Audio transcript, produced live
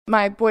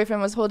my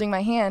boyfriend was holding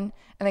my hand,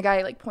 and the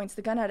guy like points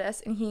the gun at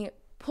us, and he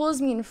pulls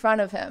me in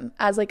front of him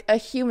as like a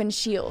human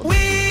shield.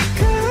 We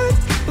could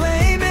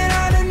blame it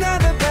on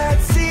another bad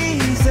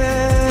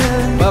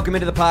season. Welcome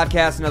into the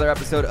podcast, another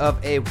episode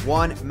of a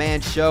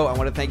one-man show. I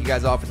want to thank you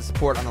guys all for the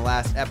support on the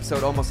last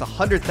episode. Almost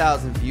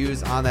 100,000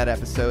 views on that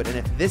episode. And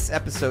if this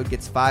episode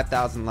gets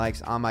 5,000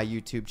 likes on my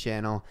YouTube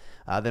channel,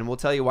 then we'll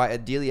tell you why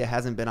Adelia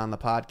hasn't been on the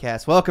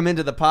podcast. Welcome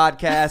into the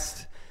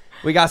podcast.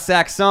 We got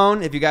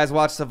Saxone. If you guys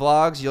watch the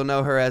vlogs, you'll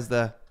know her as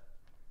the...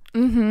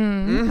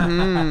 And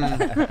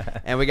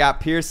we got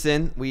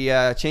Pearson. We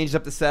changed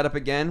up the setup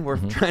again. We're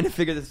trying to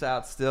figure this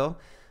out still.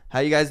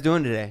 How you guys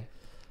doing today?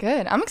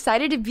 Good. I'm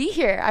excited to be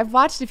here. I've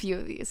watched a few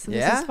of these, so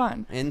this is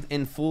fun.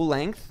 In full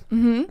length?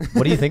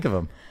 What do you think of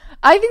them?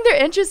 I think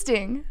they're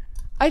interesting.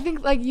 I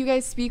think like you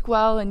guys speak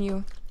well, and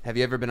you... Have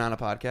you ever been on a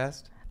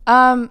podcast?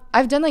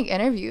 I've done like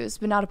interviews,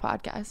 but not a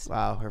podcast.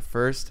 Wow, her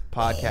first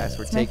podcast.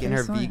 We're taking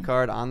her V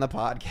card on the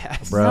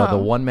podcast. Bro, No.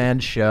 the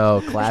one-man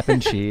show, clapping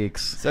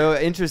cheeks. So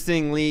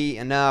interestingly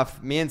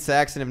enough, me and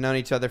Saxon have known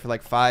each other for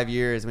like 5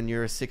 years when you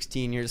were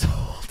 16 years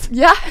old.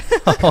 Yeah.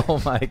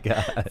 Oh, my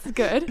God. It's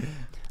good.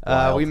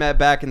 We met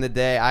back in the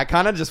day. I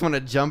kind of just want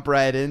to jump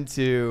right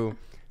into...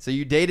 So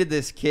you dated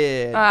this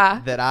kid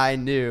that I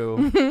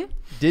knew.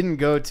 Didn't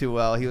go too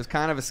well. He was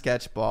kind of a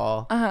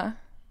sketchball. Uh-huh.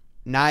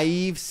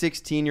 Naive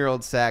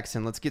 16-year-old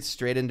Saxon. Let's get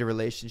straight into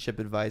relationship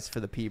advice for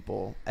the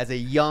people. As a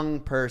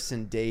young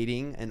person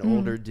dating an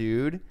older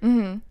dude,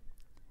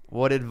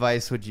 what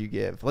advice would you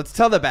give? Let's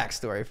tell the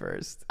backstory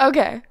first.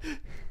 Okay.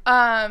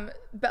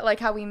 But like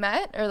how we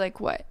met, or like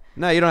what?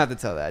 No, you don't have to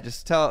tell that.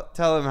 Just tell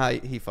him how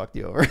he fucked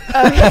you over. I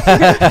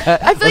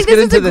feel like this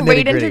is a the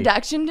great nitty-gritty.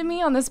 introduction to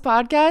me on this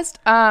podcast.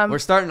 We're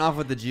starting off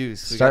with the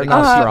juice. We Starting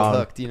gotta get off people strong.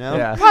 hooked, you know?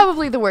 Yeah.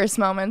 Probably the worst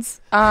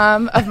moments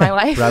of my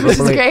life, which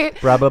is great.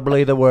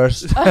 Probably the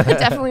worst.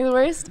 Definitely the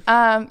worst.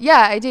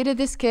 Yeah, I dated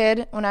this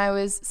kid when I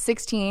was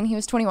 16. He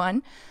was 21.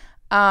 Which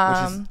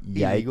is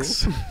illegal.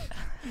 Yikes.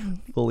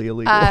 Fully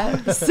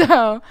illegal.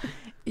 So,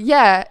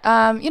 yeah,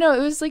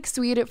 it was like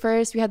sweet at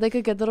first. We had like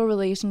a good little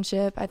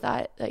relationship. I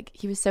thought like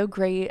he was so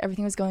great.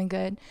 Everything was going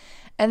good.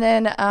 And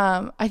then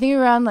I think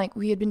around like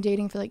we had been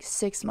dating for like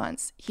 6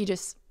 months. He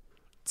just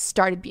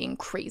started being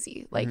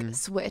crazy, like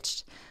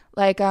switched.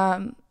 Like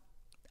I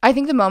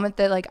think the moment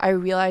that like I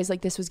realized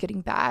like this was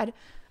getting bad,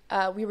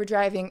 we were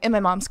driving in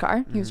my mom's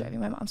car. He was driving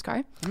my mom's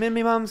car. I'm in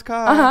my mom's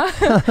car.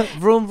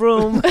 Vroom,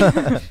 vroom.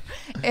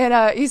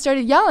 And he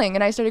started yelling,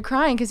 and I started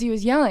crying because he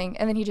was yelling.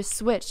 And then he just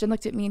switched and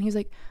looked at me, and he was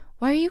like,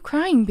 "Why are you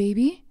crying,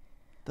 baby?"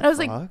 And I was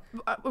like,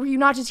 "Were you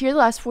not just here the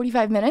last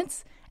 45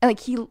 minutes?" And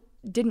like he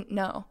didn't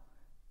know.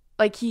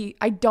 Like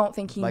I don't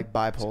think he... Like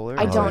bipolar?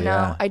 I don't know.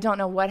 yeah. I don't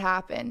know what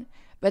happened.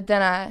 But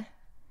then,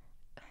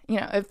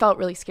 it felt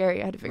really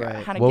scary. I had to figure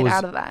out how to get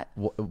out of that.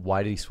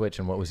 Why did he switch,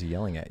 and what was he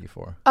yelling at you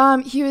for?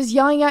 He was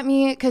yelling at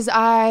me because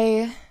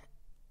I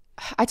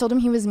told him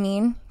he was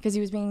mean because he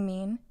was being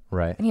mean.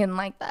 Right. And he didn't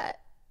like that.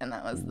 And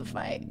that was the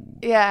fight.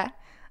 Yeah.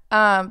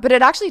 But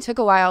it actually took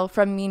a while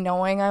from me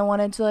knowing I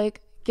wanted to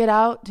like get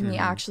out to me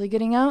actually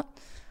getting out.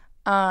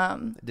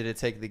 Did it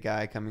take the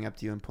guy coming up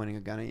to you and pointing a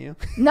gun at you?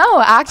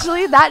 No,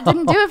 actually that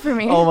didn't do it for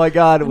me. Oh, my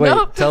God. Wait,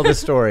 Nope. tell the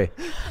story.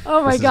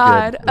 Oh my This is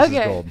God. good. This is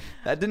Okay. gold.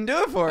 That didn't do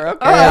it for her.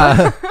 Okay.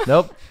 Yeah.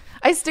 Nope.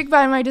 I stick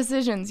by my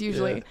decisions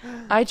usually.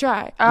 I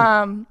try.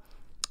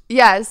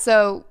 Yeah,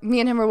 so me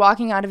and him were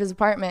walking out of his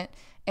apartment,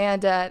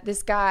 and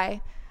this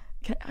guy,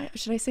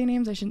 should I say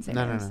names? I shouldn't say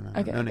names. No.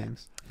 Okay. No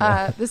names.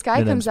 This guy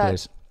No comes names, up,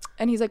 please.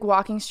 and he's like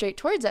walking straight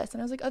towards us,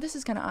 and I was like, oh, this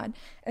is kind of odd. And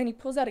then he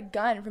pulls out a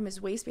gun from his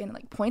waistband and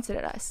like points it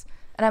at us.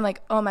 And I'm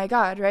like, oh my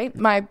God, right?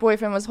 My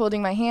boyfriend was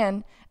holding my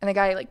hand, and the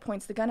guy like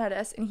points the gun at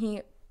us, and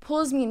he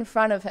pulls me in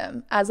front of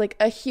him as like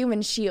a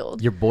human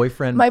shield. Your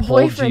boyfriend My pulled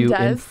boyfriend you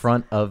in does.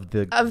 front of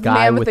the Of the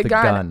guy man with the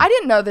gun. I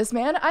didn't know this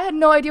man. I had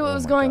no idea what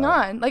was my going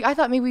God. on. Like I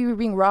thought maybe we were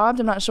being robbed.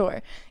 I'm not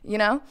sure,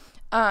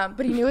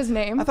 but he knew his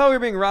name. I thought we were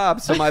being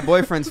robbed, so my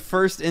boyfriend's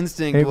first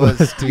instinct It was,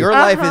 was to- your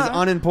life is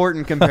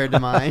unimportant compared to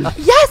mine.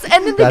 Yes,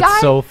 and then the That's guy.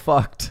 so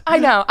fucked. I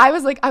know. I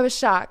was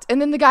shocked.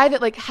 And then the guy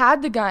that like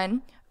had the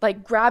gun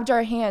like grabbed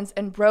our hands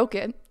and broke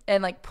it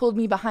and like pulled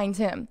me behind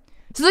him.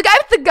 So the guy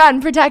with the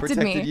gun protected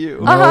me. Protected you.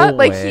 No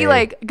Like way. he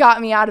like got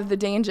me out of the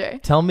danger.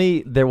 Tell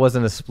me there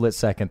wasn't a split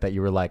second that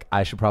you were like,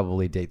 I should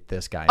probably date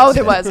this guy. Oh,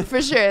 there instead. was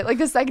for sure. Like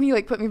the second he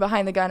like put me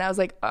behind the gun, I was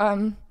like,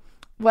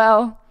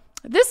 well,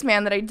 this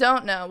man that I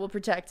don't know will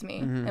protect me,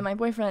 and my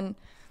boyfriend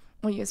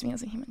will use me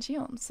as a human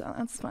shield. So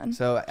that's fun.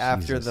 So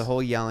after Jesus. the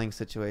whole yelling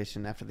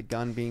situation, after the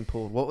gun being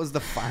pulled, what was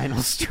the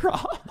final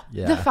straw?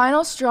 Yeah. The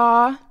final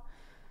straw,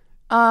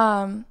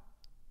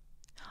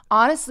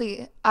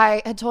 honestly,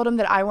 I had told him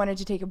that I wanted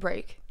to take a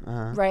break,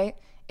 right?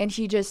 And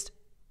he just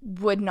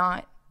would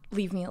not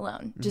leave me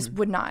alone. Just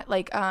would not.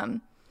 Like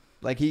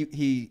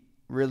he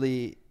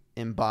really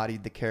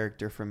embodied the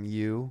character from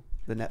You,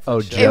 the Netflix Oh,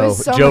 show. It Joe.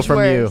 was so Joe much from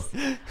worse.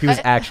 You. He was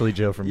actually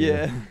Joe from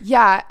Yeah. You.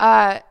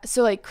 Yeah.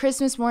 So like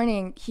Christmas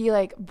morning, he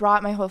like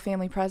brought my whole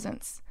family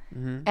presents,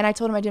 and I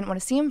told him I didn't want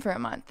to see him for a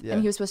month, Yeah.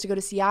 and he was supposed to go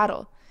to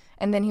Seattle,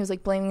 and then he was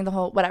like blaming the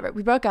whole whatever.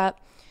 We broke up.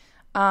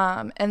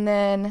 And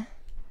then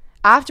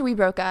after we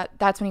broke up,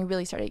 that's when he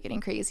really started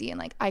getting crazy. And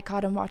like I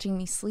caught him watching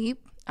me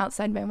sleep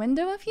outside my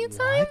window a few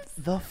times.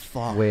 The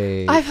fuck?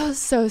 Wait. I felt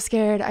so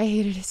scared. I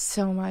hated it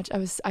so much.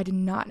 I did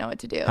not know what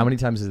to do. How many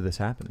times did this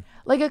happen?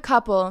 Like a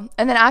couple.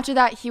 And then after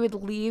that, he would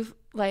leave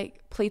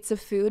like plates of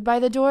food by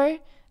the door,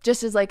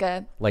 just as like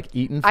a Like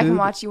eating food? I can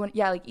watch you.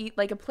 Like eat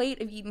like a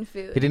plate of eaten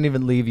food. He didn't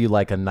even leave you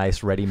like a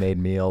nice ready-made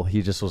meal.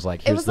 He just was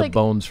like, here's was the like-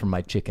 bones from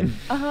my chicken.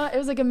 It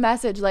was like a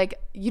message, like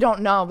you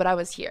don't know, but I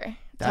was here. type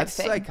That's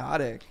thing.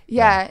 psychotic.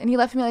 Yeah, and he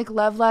left me like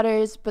love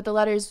letters, but the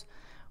letters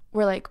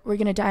were like, we're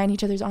gonna die in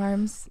each other's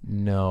arms.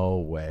 No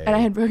way. And I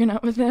had broken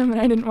up with him, and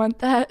I didn't want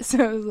that,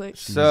 so it was like.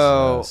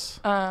 So Jesus.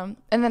 And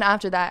then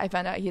after that, I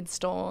found out he had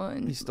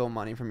stolen. he stole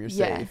money from your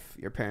Yeah. safe,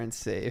 your parents'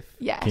 safe.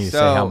 Yeah. Can you So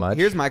say how much?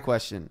 here's my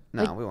question.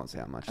 No, Like- we won't say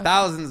how much.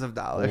 Thousands of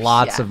dollars.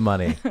 Lots Yeah. of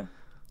money.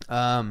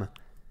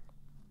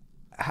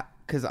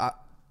 Because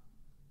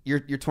you're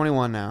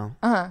 21 now.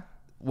 Uh-huh.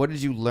 What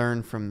did you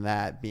learn from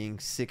that? Being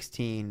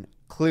 16,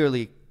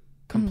 clearly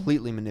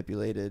completely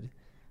manipulated,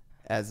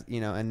 as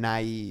and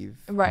naive.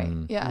 Right.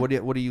 Yeah. What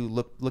do you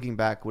looking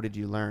back? What did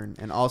you learn?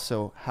 And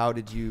also, how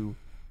did you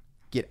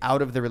get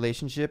out of the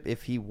relationship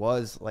if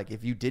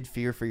you did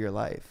fear for your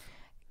life?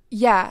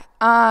 Yeah.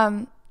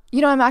 I'm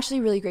actually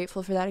really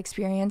grateful for that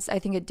experience. I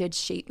think it did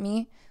shape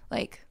me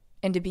like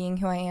into being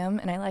who I am,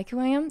 and I like who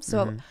I am.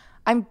 So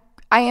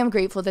I am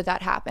grateful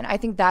that happened. I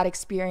think that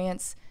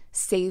experience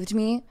saved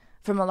me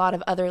from a lot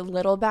of other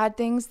little bad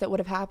things that would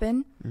have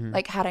happened,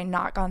 like had I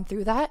not gone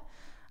through that.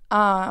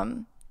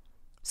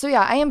 So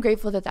yeah, I am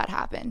grateful that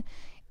happened.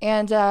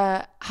 And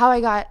how I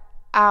got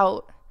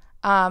out,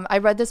 I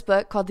read this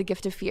book called The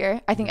Gift of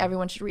Fear. I think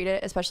everyone should read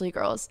it, especially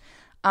girls.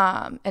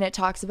 And it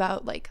talks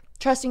about like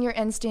trusting your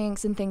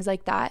instincts and things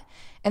like that.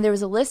 And there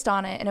was a list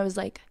on it, and it was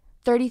like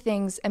 30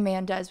 things a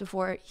man does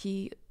before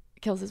he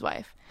kills his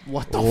wife.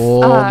 What the?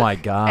 Oh my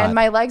God. And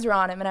my legs were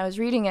on him, and I was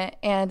reading it,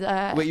 and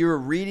Wait, you were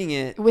reading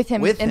it with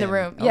him in the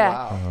room. Oh,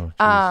 Yeah.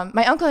 wow.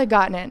 My uncle had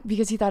gotten it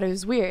because he thought it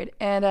was weird,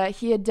 and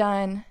he had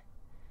done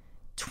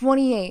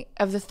 28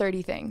 of the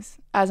 30 things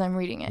as I'm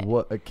reading it.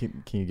 What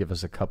can you give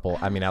us a couple?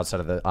 I mean, outside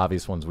of the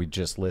obvious ones we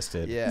just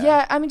listed. Yeah.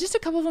 Yeah, I mean, just a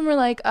couple of them were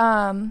like,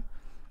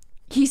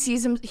 he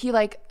sees him, he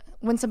like,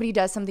 when somebody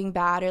does something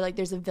bad or like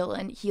there's a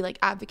villain, he like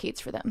advocates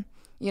for them.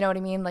 You know what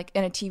I mean? Like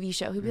in a TV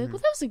show, he'd be like,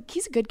 well,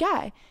 he's a good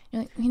guy.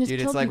 You're like, he just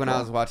Dude, it's killed like when I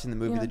people. was watching the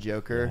movie Yeah. The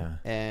Joker,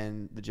 Yeah.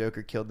 and the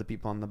Joker killed the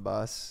people on the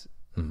bus.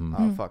 Mm-hmm.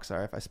 Oh fuck!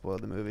 Sorry if I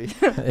spoiled the movie.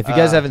 If you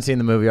guys haven't seen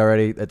the movie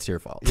already, that's your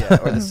fault. Yeah,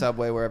 or the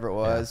subway, wherever it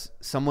was.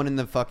 Someone in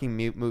the fucking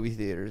movie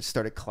theater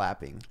started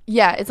clapping.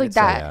 Yeah, it's like It's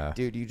that. Yeah.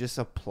 Dude, you just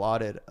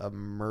applauded a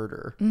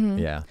murder. Mm-hmm.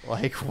 Yeah.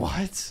 Like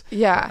what?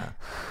 Yeah.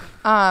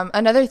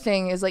 Another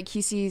thing is like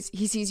he sees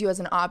you as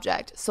an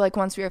object. So like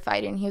once we were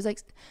fighting, he was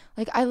like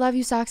I love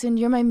you, Saxon.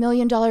 You're my $1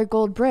 million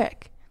gold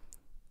brick.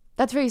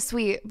 That's very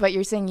sweet, but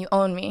you're saying you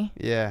own me.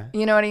 Yeah.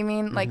 You know what I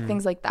mean? Like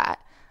things like that.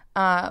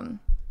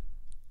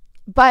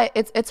 But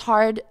it's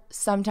hard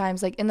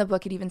sometimes. Like in the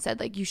book, it even said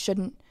like you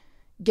shouldn't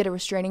get a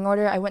restraining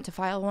order. I went to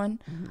file one,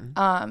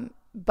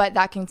 but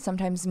that can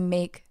sometimes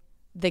make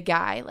the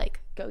guy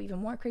like go even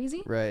more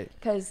crazy. Right.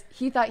 Because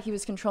he thought he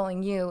was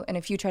controlling you, and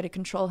if you try to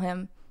control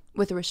him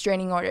with a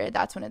restraining order,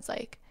 that's when it's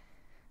like.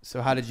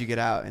 So how did you get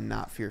out and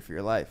not fear for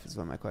your life? Is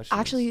what my question.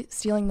 Actually,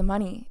 stealing the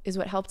money is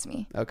what helped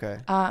me. Okay.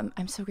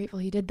 I'm so grateful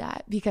he did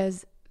that,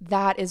 because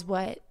that is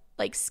what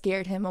like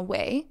scared him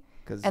away.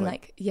 'Cause, And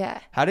like, yeah.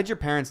 how did your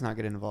parents not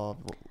get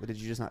involved? Did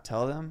you just not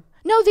tell them?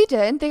 No, they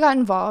did. They got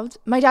involved.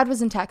 My dad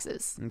was in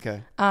Texas.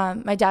 Okay.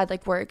 My dad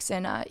like works,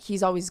 and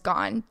he's always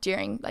gone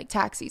during like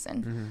tax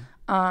season.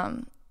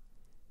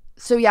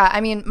 So yeah,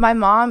 I mean, my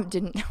mom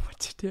didn't know what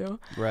to do.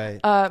 Right.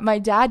 My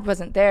dad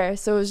wasn't there,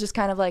 so it was just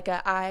kind of like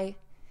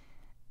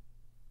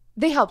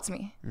they helped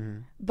me,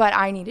 but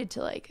I needed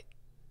to like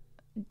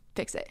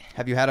fix it.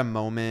 Have you had a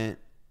moment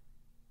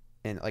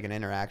in like an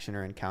interaction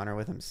or encounter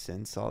with him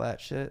since all that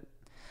shit?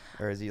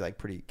 Or is he like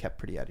kept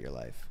pretty out of your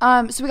life?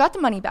 So we got the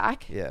money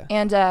back. Yeah.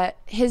 And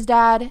his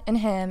dad and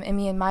him and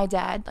me and my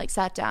dad like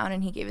sat down,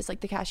 and he gave us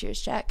like the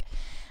cashier's check.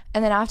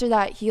 And then after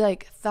that, he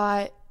like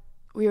thought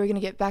we were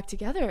gonna get back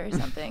together or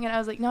something. And I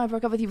was like, no, I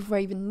broke up with you before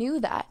I even knew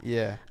that.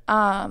 Yeah.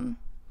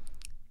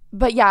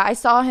 But yeah, I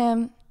saw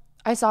him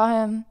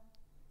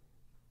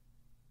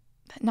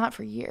not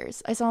for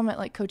years. I saw him at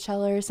like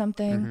Coachella or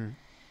something.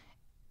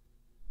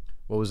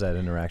 What was that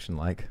interaction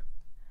like?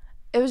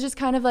 It was just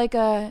kind of like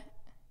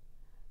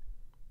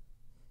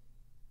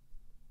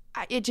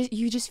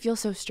you just feel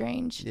so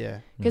strange. Yeah.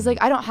 Because like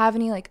I don't have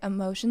any like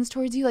emotions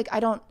towards you. Like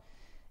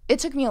it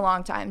took me a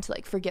long time to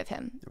like forgive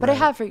him, but I Right.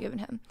 have forgiven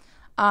him.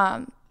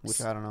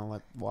 Which I don't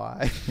know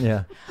why.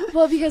 Yeah.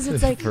 Well, because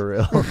it's like For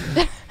real.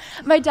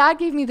 my dad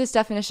gave me this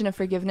definition of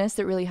forgiveness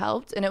that really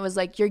helped, and it was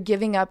like you're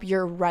giving up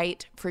your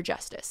right for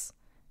justice.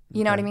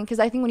 You know what I mean? Because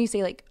I think when you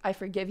say like I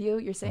forgive you,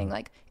 you're saying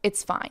like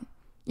it's fine.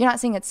 You're not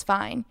saying it's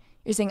fine.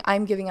 You're saying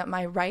I'm giving up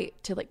my right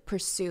to like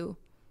pursue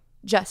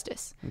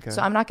justice. Okay.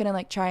 So I'm not gonna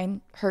like try and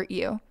hurt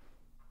you.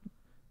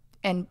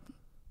 And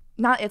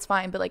not it's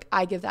fine, but like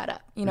I give that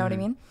up. You know what I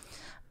mean?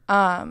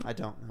 I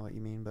don't know what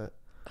you mean, but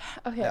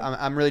Okay.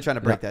 I'm really trying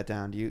to break that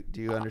down. Do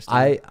you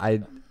understand?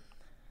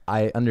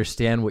 I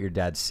understand what your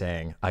dad's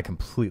saying. I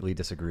completely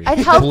disagree. It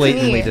helped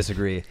Blatantly me.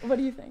 disagree. What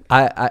do you think?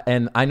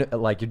 I know,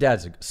 like, your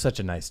dad's such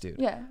a nice dude.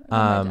 Yeah. I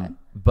love my dad.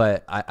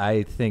 But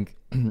I think,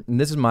 and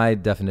this is my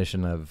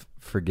definition of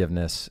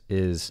forgiveness,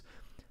 is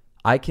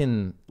I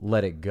can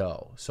let it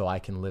go so I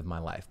can live my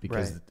life,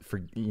 because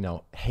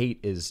hate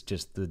is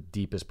just the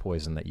deepest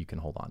poison that you can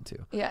hold on to.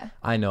 Yeah.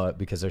 I know it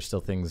because there's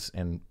still things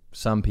and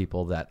some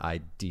people that I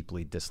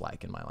deeply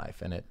dislike in my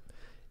life, and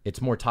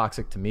it's more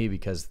toxic to me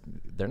because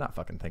they're not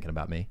fucking thinking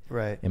about me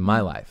in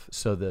my life.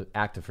 So the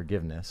act of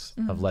forgiveness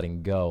of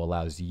letting go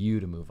allows you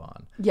to move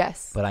on.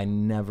 Yes. But I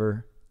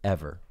never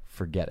ever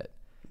forget it.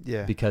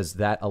 Yeah. Because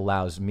that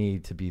allows me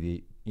to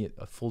be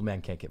a fooled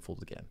man can't get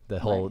fooled again. The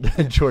whole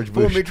George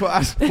Bush. Fool me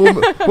twice.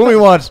 Fool me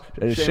once.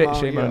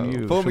 Shame on on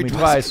you. you. Fool me me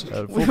twice. twice.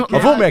 A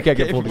fool man can't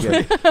get fooled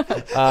again.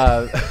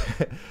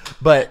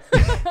 But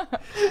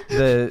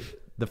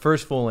the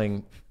first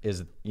fooling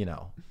is,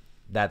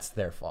 that's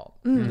their fault.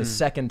 The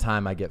second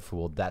time I get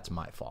fooled, that's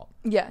my fault.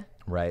 Yeah.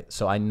 Right.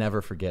 So I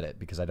never forget it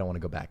because I don't want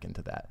to go back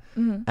into that.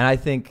 And I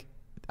think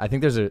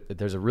there's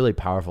a really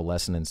powerful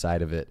lesson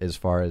inside of it, as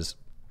far as,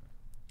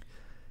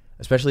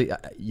 especially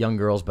young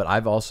girls. But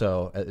I've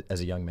also, as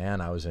a young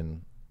man, I was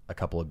in a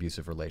couple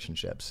abusive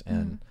relationships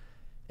and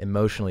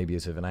emotionally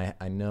abusive. And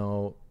I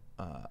know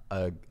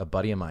a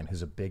buddy of mine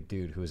who's a big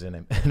dude who was in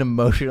an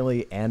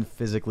emotionally and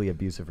physically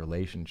abusive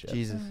relationship.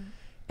 Jesus.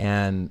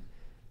 And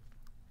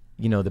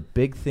the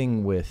big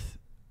thing with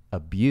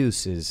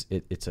abuse is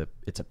it's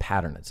a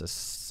pattern. It's a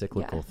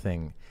cyclical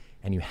thing,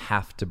 and you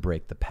have to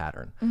break the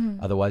pattern.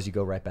 Otherwise you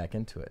go right back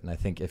into it. And I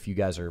think if you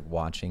guys are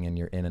watching and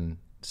you're in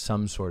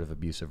some sort of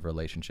abusive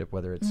relationship,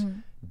 whether it's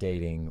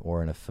dating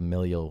or in a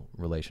familial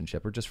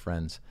relationship or just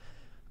friends,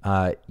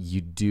 you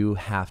do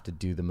have to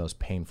do the most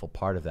painful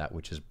part of that,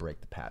 which is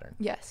break the pattern.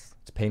 Yes.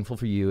 It's painful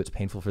for you. It's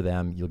painful for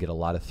them. You'll get a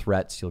lot of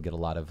threats. You'll get a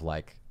lot of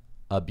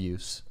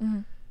abuse,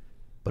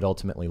 but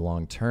ultimately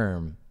long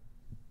term,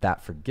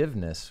 that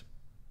forgiveness,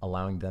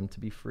 allowing them to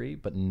be free,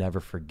 but never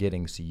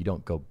forgetting, so you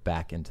don't go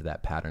back into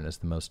that pattern, is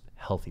the most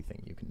healthy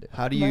thing you can do.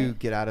 How do you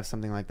get out of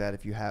something like that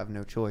if you have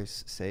no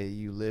choice? Say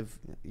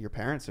your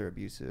parents are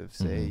abusive,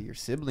 say your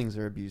siblings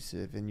are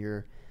abusive, and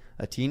you're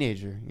a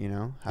teenager,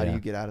 how do you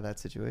get out of that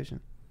situation?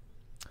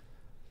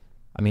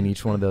 I mean,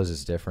 each one of those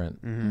is different.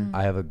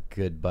 I have a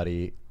good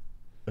buddy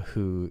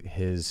who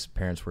his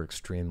parents were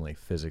extremely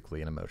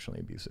physically and emotionally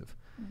abusive,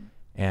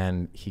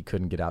 and he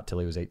couldn't get out till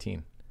he was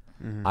 18.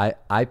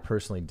 I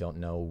personally don't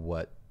know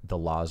what the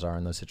laws are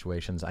in those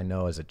situations. I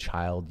know as a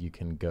child you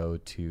can go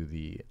to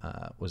the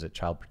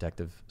Child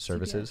Protective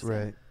Services.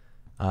 Right.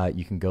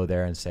 You can go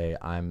there and say,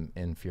 I'm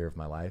in fear of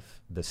my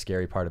life. The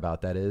scary part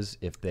about that is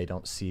if they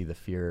don't see the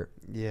fear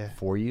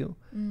for you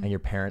and your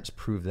parents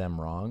prove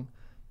them wrong,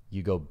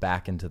 you go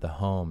back into the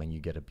home and you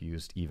get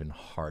abused even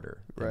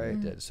harder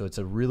than you did. So it's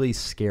a really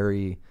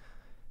scary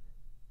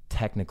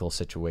technical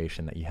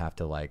situation that you have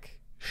to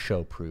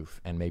show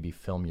proof and maybe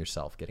film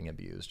yourself getting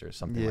abused or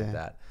something like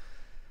that.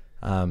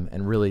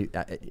 And really,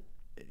 that's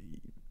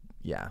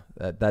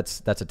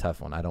a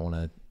tough one. I don't want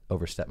to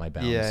overstep my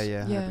bounds.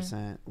 Yeah,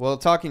 100%. Well,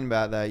 talking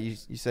about that, you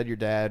said your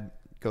dad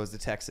goes to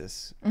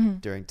Texas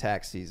during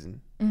tax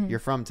season. You're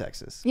from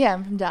Texas. Yeah,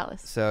 I'm from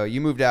Dallas. So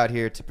you moved out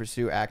here to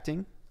pursue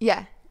acting?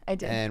 Yeah, I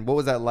did. And what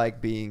was that like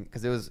being,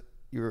 because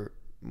you were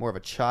more of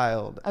a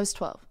child. I was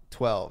 12.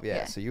 12,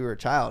 yeah. So you were a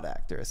child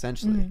actor,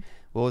 essentially.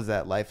 What was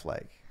that life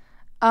like?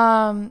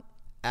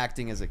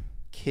 Acting as a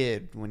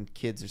kid when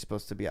kids are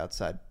supposed to be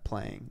outside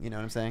playing, you know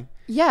what I'm saying?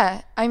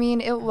 Yeah, I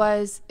mean, it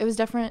was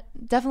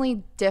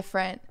definitely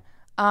different.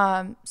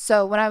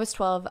 So when I was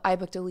 12, I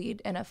booked a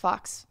lead in a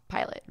Fox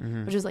pilot,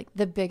 which was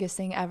the biggest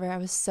thing ever. I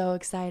was so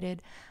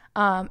excited.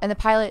 And the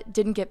pilot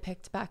didn't get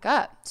picked back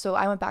up. So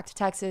I went back to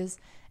Texas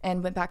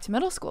and went back to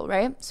middle school,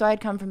 right? So I'd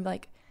come from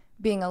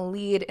being a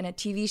lead in a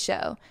TV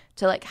show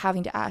to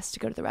having to ask to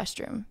go to the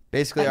restroom.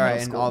 Basically, all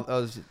right, and all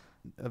those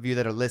of you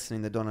that are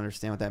listening that don't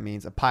understand what that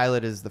means, a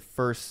pilot is the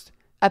first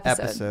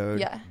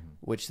episode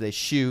which they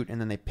shoot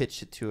and then they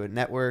pitch it to a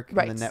network,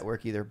 and the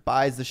network either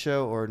buys the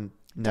show or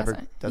never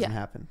doesn't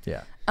happen.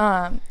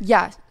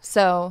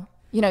 So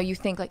you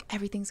think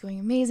everything's going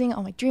amazing,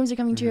 all my dreams are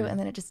coming true, and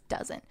then it just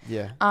doesn't.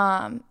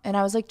 And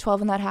I was 12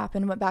 when that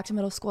happened, went back to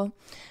middle school,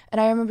 and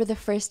I remember the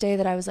first day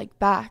that I was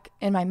back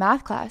in my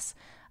math class,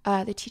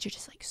 the teacher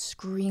just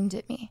screamed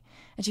at me,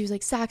 and she was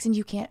like, Saxon,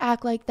 you can't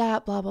act like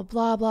that, blah blah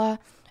blah blah.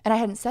 And I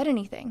hadn't said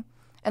anything,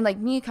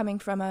 and me coming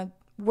from a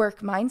work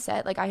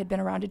mindset, I had been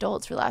around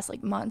adults for the last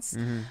months,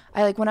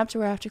 I went up to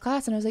her after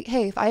class and I was like,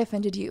 hey, if I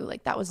offended you,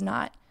 that was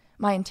not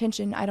my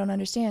intention, I don't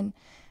understand.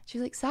 She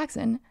was like,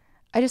 Saxon,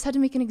 I just had to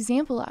make an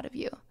example out of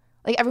you,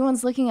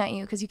 everyone's looking at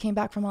you because you came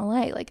back from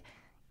LA,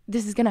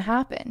 this is gonna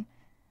happen.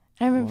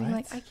 And I remember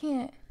being I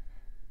can't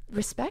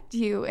respect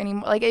you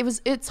anymore.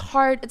 It's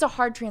a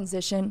hard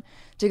transition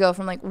to go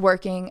from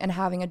working and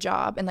having a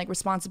job and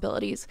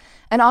responsibilities,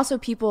 and also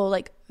people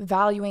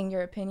valuing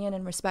your opinion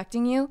and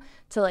respecting you,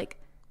 to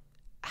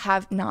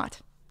have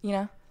not,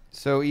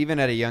 So even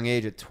at a young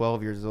age, at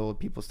 12 years old,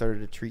 people started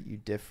to treat you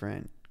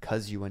different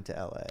because you went to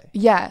LA.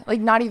 Yeah,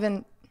 like not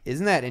even.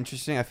 Isn't that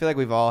interesting? I feel like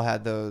we've all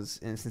had those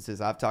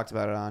instances. I've talked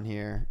about it on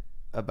here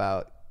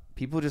about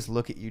people just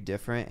look at you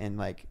different and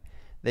like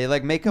they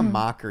like make a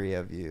mockery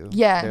of you.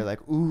 Yeah. They're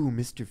like, "Ooh,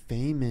 Mr.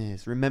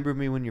 Famous. Remember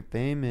me when you're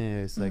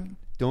famous. Like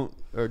don't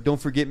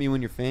forget me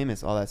when you're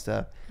famous." All that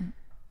stuff.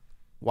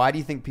 Why do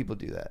you think people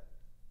do that?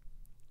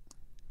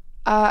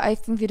 I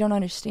think they don't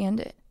understand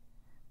it.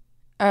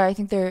 Or I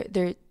think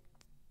they're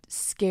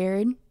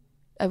scared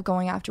of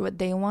going after what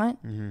they want,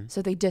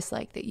 so they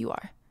dislike that you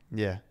are.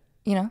 Yeah.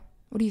 You know?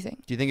 What do you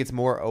think? Do you think it's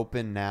more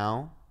open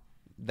now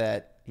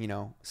that, you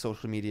know,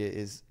 social media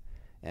is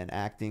and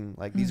acting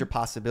like these are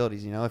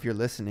possibilities, you know, if you're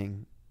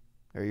listening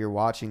or you're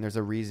watching, there's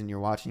a reason you're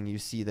watching, you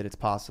see that it's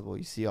possible.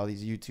 You see all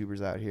these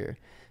YouTubers out here.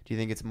 Do you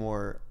think it's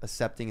more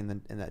accepting in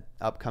the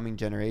upcoming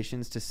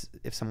generations to,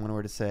 if someone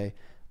were to say,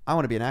 I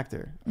want to be an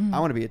actor, I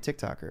want to be a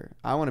TikToker,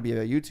 I want to be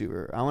a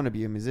YouTuber, I want to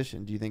be a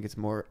musician. Do you think it's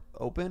more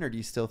open, or do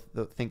you still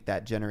think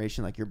that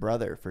generation, like your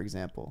brother, for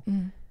example,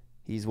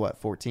 he's what,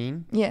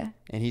 14? Yeah.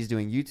 And he's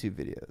doing YouTube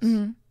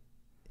videos.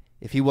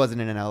 If he wasn't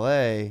in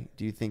LA,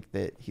 do you think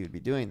that he would be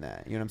doing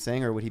that? You know what I'm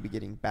saying? Or would he be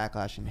getting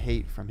backlash and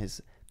hate from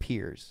his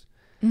peers?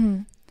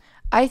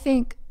 I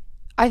think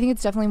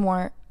it's definitely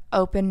more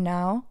open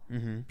now.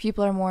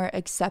 People are more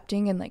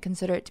accepting and like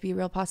consider it to be a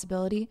real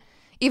possibility.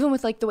 Even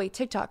with like the way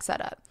TikTok's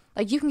set up.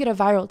 Like you can get a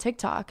viral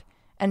TikTok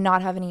and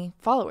not have any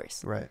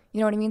followers. Right. You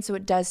know what I mean? So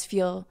it does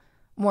feel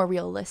more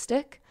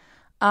realistic.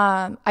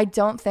 I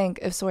don't think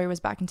if Sawyer was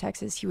back in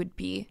Texas, he would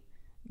be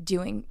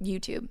doing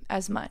YouTube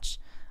as much.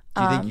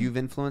 Do you think you've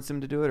influenced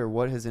him to do it, or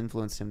what has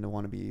influenced him to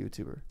want to be a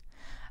YouTuber?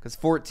 Because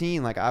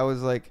 14, like I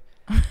was like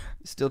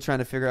still trying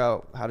to figure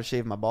out how to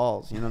shave my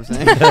balls. You know what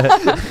I'm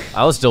saying?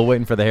 I was still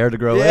waiting for the hair to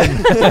grow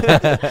in.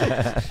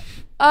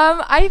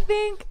 I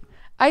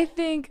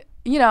think,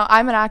 you know,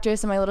 I'm an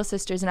actress and my little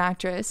sister's an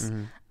actress.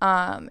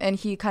 And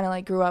he kind of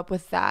like grew up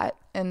with that.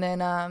 And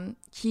then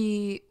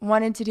he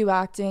wanted to do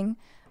acting.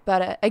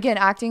 But again,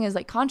 acting is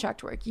like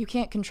contract work. You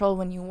can't control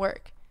when you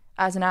work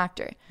as an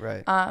actor.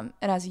 Right. And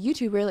as a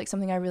YouTuber, like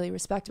something I really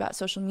respect about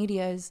social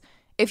media is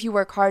if you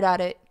work hard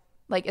at it,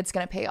 like it's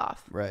going to pay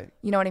off. Right.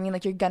 You know what I mean?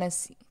 Like you're going to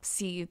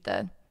see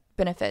the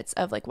benefits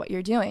of like what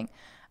you're doing.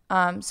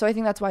 So I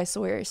think that's why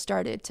Sawyer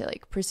started to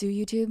like pursue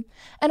YouTube.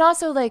 And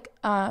also like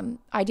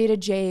I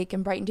dated Jake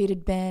and Brighton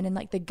dated Ben, and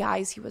like the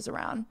guys he was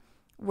around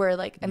were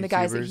like, and the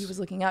guys that he YouTubers? was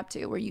looking up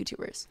to were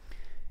YouTubers.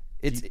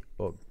 It's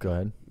Oh, go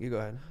ahead. you go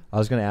ahead. I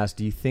was going to ask,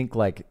 do you think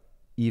like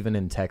even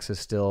in Texas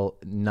still,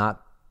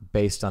 not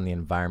based on the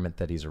environment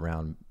that he's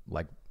around,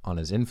 like on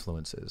his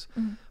influences,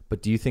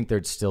 but do you think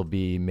there'd still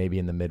be maybe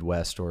in the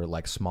Midwest or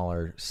like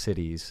smaller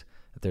cities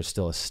that there's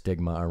still a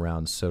stigma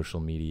around social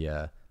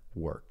media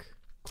work,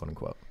 quote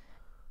unquote?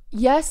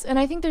 Yes, and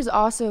I think there's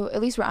also,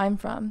 at least where I'm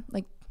from,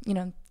 like, you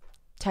know,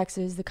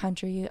 Texas, the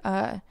country,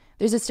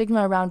 there's a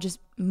stigma around just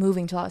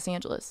moving to Los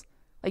Angeles,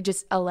 like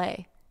just LA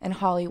and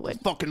Hollywood.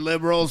 Fucking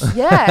liberals.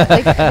 Yeah,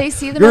 like they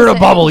see them. You're as in a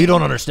bubble. You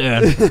don't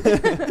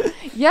understand.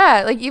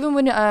 Yeah, like even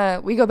when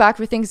we go back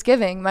for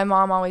Thanksgiving, my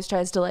mom always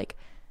tries to like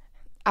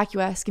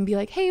acquiesce and be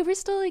like, "Hey, we're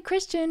still like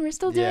Christian, we're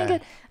still doing Yeah.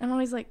 good." And I'm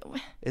always like,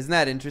 Isn't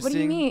that interesting? "What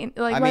do you mean?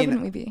 Like, why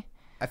wouldn't we be?"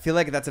 I feel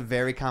like that's a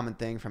very common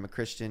thing from a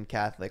Christian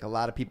Catholic. A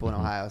lot of people in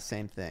Ohio,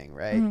 same thing,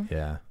 right?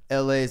 Yeah.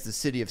 LA is the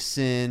city of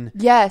sin.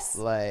 Yes.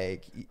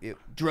 Like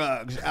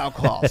drugs,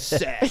 alcohol,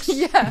 sex.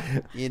 Yeah.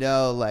 You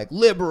know, like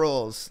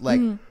liberals.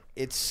 Like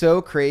it's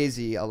so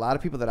crazy. A lot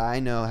of people that I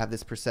know have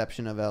this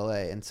perception of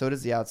LA, and so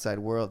does the outside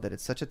world, that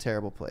it's such a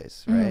terrible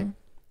place, right?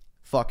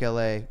 Fuck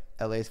LA.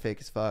 LA's fake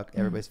as fuck.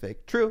 Everybody's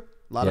fake. True.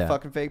 A lot of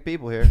fucking fake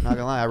people here. Not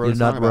gonna lie, I wrote You're a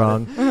song not about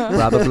wrong. it.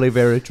 Probably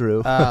very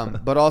true.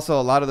 But also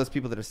a lot of those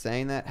people that are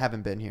saying that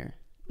haven't been here.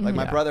 Like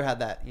my Yeah. brother had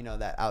that, you know,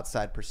 that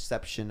outside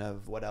perception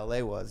of what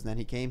LA was, and then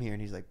he came here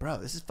and he's like, "Bro,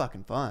 this is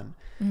fucking fun.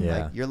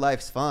 Yeah. Like your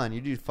life's fun.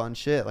 You do fun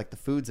shit. Like the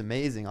food's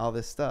amazing. All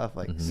this stuff.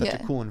 Like such a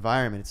Yeah. cool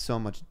environment. It's so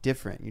much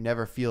different. You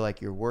never feel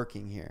like you're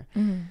working here."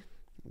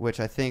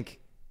 Which I think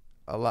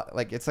a lot,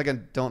 like it's like a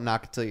don't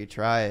knock it till you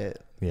try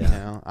it. Yeah. You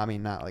know, I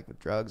mean, not like with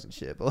drugs and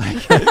shit, but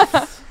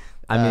like.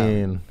 I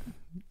mean,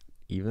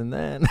 even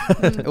then.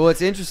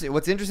 What's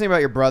interesting about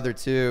your brother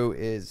too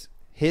is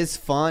his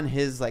fun,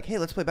 his like, hey,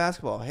 let's play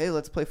basketball, hey,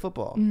 let's play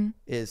football,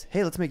 is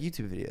hey, let's make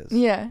YouTube videos.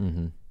 Yeah.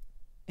 And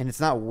it's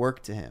not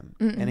work to him.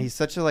 And he's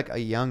such a like a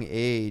young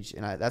age,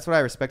 and that's what I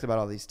respect about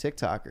all these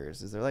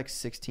TikTokers is they're like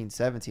 16,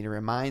 17. It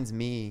reminds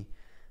me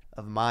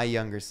of my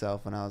younger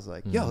self when I was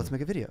like, yo, let's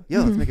make a video.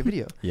 Yo, let's make a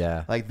video.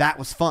 Yeah. Like that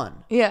was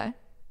fun. Yeah.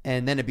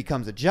 And then it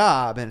becomes a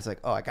job, and it's like,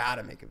 oh, I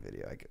gotta make a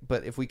video.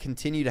 But if we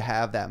continue to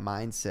have that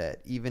mindset,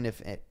 even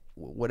if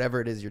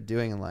whatever it is you're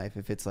doing in life,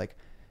 if it's like,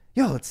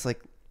 yo, it's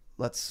like,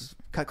 let's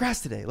cut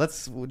grass today,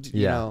 let's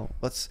you know,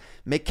 let's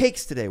make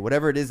cakes today,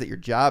 whatever it is that your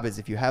job is,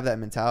 if you have that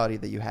mentality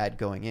that you had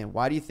going in,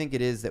 why do you think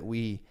it is that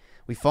we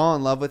fall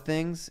in love with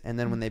things, and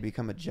then when they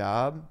become a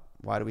job,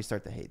 why do we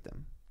start to hate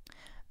them?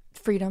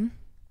 Freedom.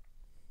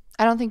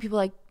 I don't think people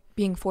like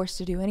being forced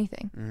to do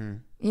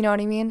anything. You know what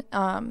I mean?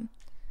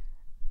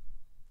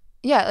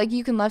 yeah, like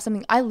you can love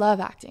something. I love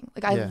acting.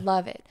 Like I Yeah.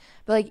 love it.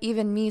 But like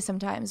even me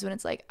sometimes when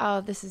it's like,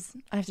 oh,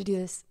 I have to do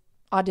this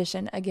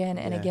audition again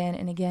and Yeah. again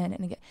and again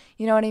and again.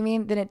 You know what I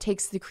mean? Then it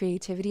takes the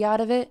creativity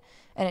out of it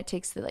and it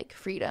takes the like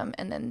freedom,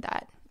 and then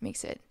that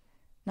makes it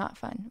not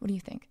fun. What do you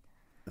think?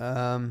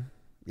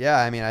 Yeah,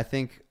 I mean, I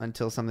think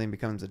until something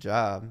becomes a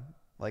job,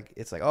 like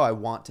it's like, oh, I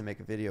want to make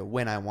a video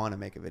when I want to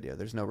make a video.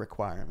 There's no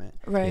requirement.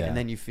 Right. Yeah. And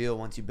then you feel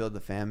once you build the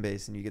fan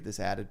base and you get this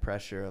added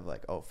pressure of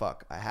like, oh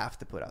fuck, I have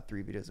to put out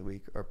 3 videos a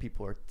week, or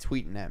people are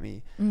tweeting at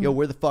me, yo,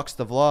 where the fuck's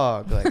the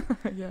vlog?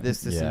 Like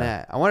this Yeah. and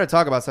that. I want to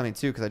talk about something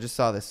too, because I just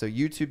saw this. So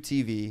YouTube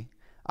TV,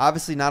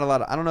 obviously not a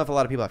lot of, I don't know if a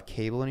lot of people have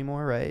cable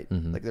anymore, right?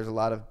 Like there's a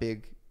lot of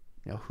big,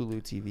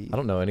 Hulu TV. I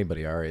don't know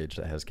anybody our age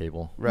that has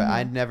cable. Right.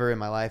 I never in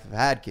my life have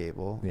had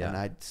cable, Yeah. and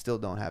I still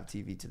don't have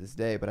TV to this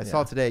day. But I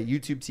saw today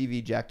YouTube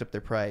TV jacked up their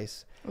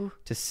price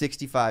to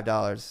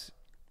 $65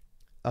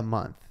 a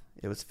month.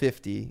 It was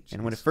 $50,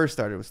 and when it first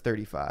started, it was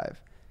 $35.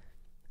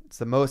 It's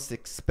the most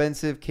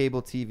expensive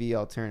cable TV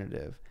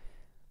alternative.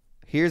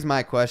 Here's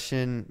my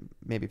question.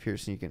 Maybe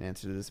Pearson, you can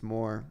answer this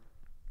more.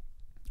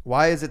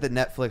 Why is it that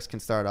Netflix can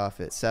start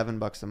off at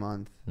 $7 a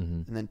month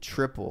and then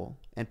triple,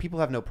 and people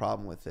have no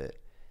problem with it?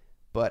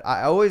 But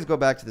I always go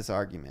back to this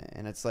argument,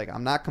 and it's like,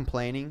 I'm not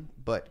complaining,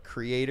 but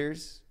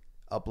creators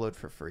upload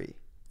for free,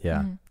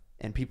 Yeah.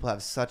 and people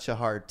have such a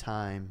hard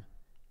time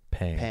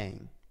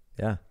paying.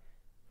 Yeah.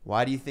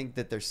 Why do you think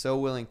that they're so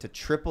willing to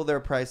triple their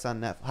price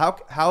on Netflix?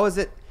 How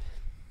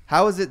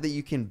is it that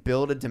you can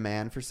build a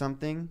demand for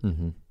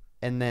something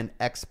and then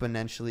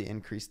exponentially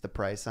increase the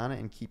price on it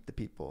and keep the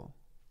people?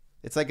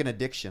 It's like an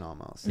addiction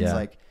almost. It's Yeah.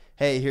 like,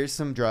 hey, here's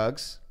some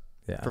drugs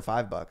Yeah. for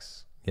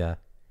 $5. Yeah.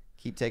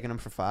 Keep taking them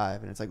for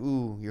 $5, and it's like,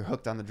 ooh, you're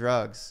hooked on the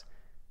drugs.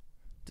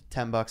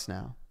 $10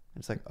 now.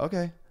 And it's like,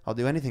 okay, I'll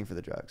do anything for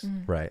the drugs.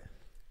 Right.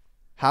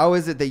 How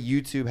is it that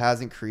YouTube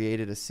hasn't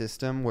created a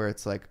system where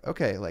it's like,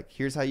 okay, like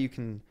here's how you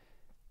can,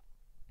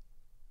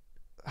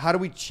 how do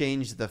we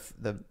change the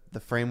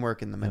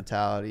framework and the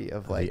mentality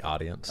of like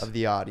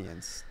The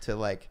audience. to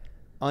like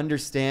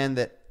understand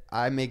that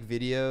I make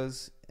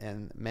videos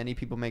and many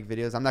people make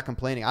videos. I'm not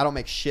complaining. I don't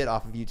make shit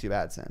off of YouTube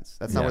AdSense.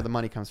 That's not Yeah. where the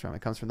money comes from.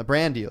 It comes from the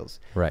brand deals.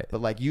 Right.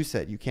 But like you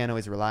said, you can't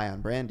always rely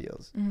on brand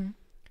deals.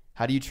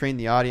 How do you train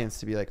the audience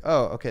to be like,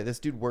 oh, okay, this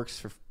dude works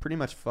for pretty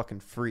much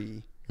fucking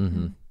free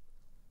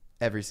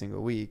every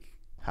single week.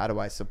 How do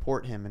I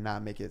support him and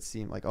not make it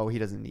seem like, oh, he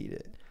doesn't need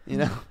it? You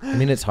know? I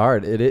mean, it's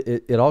hard.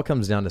 It all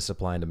comes down to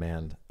supply and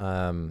demand.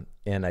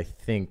 And I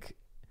think,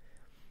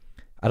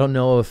 I don't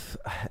know if,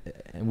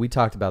 and we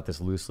talked about this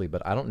loosely,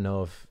 but I don't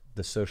know if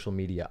the social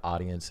media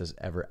audience is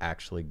ever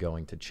actually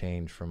going to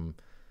change from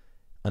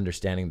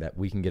understanding that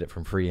we can get it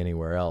from free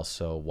anywhere else.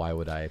 So why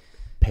would I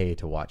pay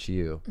to watch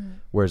you?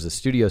 Whereas the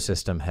studio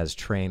system has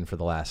trained for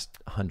the last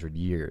 100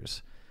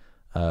 years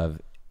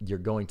of you're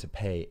going to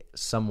pay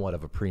somewhat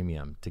of a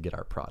premium to get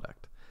our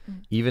product,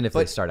 even if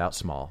they start out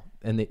small.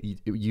 And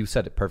you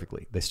said it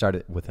perfectly. They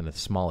started within a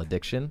small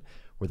addiction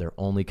where they're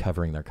only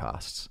covering their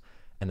costs.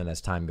 And then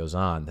as time goes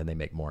on, then they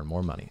make more and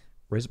more money.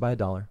 Raise it by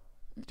 $1,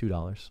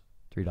 $2,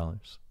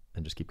 $3,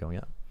 and just keep going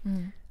up.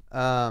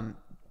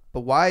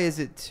 But why is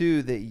it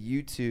too that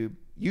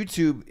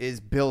YouTube is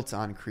built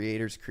on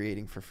creators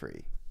creating for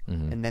free,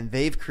 and then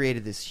they've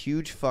created this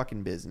huge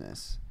fucking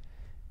business.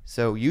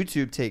 So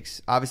YouTube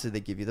takes, obviously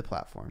they give you the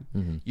platform.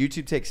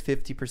 YouTube takes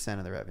 50%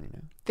 of the revenue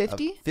now.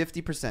 50?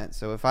 50%.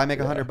 So if I make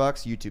 $100,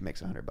 YouTube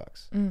makes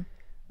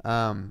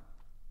 $100.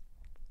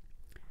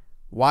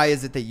 Why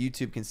is it that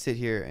YouTube can sit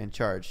here and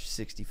charge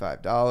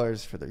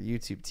 $65 for their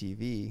YouTube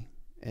TV,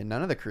 and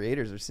none of the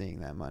creators are seeing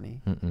that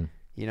money?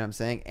 You know what I'm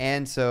saying?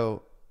 And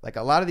so, like,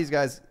 a lot of these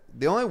guys,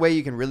 the only way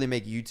you can really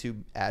make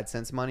YouTube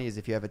AdSense money is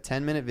if you have a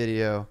 10-minute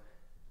video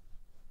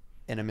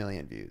and 1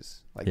 million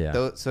views. Like,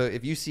 Yeah. so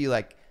if you see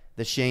like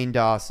the Shane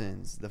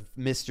Dawsons, the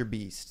Mr.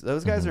 Beast,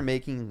 those guys are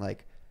making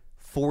like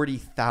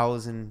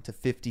 $40,000 to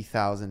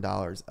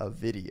 $50,000 a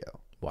video.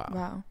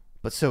 Wow.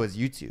 But so is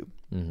YouTube.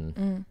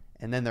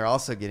 And then they're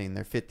also getting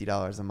their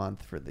 $50 a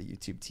month for the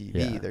YouTube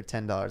TV. Yeah. Their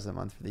 $10 a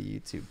month for the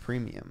YouTube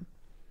Premium.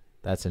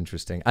 That's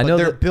interesting. But I know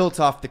they're that,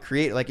 built off the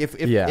creator. Like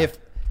if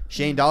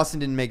Shane Dawson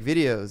didn't make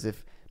videos,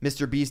 if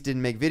Mr. Beast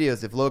didn't make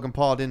videos, if Logan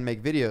Paul didn't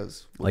make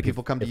videos, would like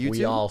people come to if YouTube?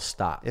 we all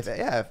stopped.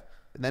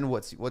 Then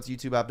what's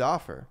YouTube have to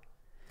offer?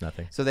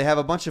 Nothing. So they have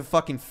a bunch of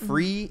fucking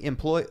free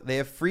They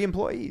have free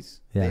employees.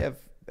 Yeah. They have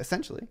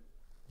essentially.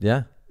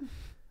 Yeah. What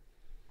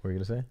were you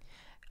gonna say?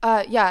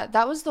 Yeah,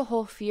 that was the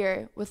whole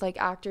fear with like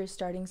actors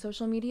starting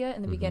social media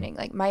in the beginning.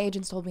 Like my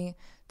agents told me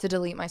to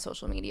delete my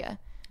social media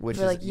Which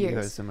for is like you have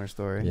a years. similar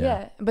story. Yeah.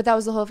 Yeah, but that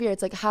was the whole fear.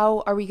 It's like,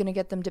 how are we going to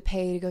get them to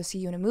pay to go see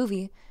you in a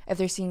movie if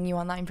they're seeing you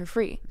online for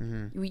free?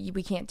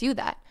 We can't do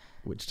that.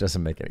 Which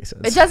doesn't make any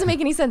sense. It doesn't make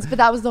any sense, but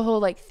that was the whole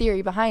like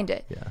theory behind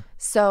it. Yeah.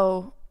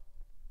 So,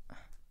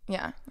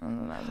 yeah, I don't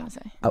know what I was going to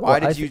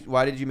say.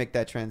 Why did you make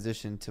that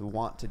transition to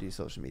want to do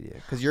social media?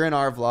 Because you're in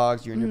our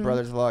vlogs, you're in your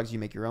brother's vlogs, you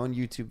make your own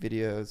YouTube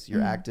videos,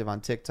 you're active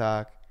on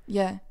TikTok.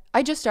 Yeah,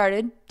 I just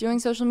started doing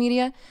social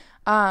media.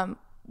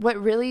 What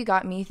really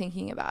got me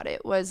thinking about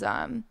it was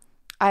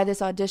I had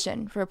this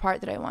audition for a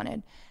part that I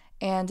wanted.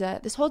 And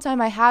this whole time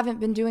I haven't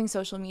been doing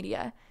social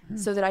media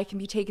so that I can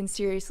be taken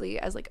seriously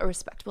as like a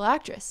respectable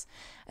actress.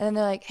 And then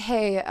they're like,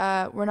 hey,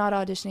 we're not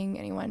auditioning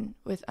anyone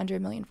with under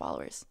 1 million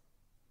followers.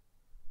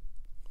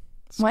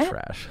 It's What?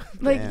 trash.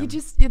 Like Damn. you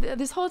just,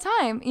 this whole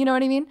time, you know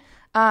what I mean?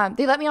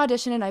 They let me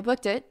audition and I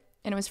booked it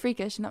and it was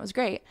freakish and that was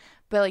great.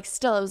 But like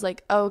still it was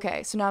like, oh,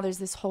 okay, so now there's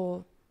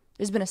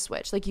been a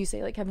switch. Like you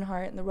say, like Kevin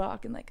Hart and The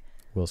Rock and like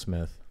Will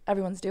Smith.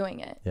 everyone's doing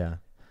it. Yeah.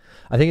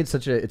 I think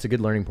it's a good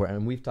learning point.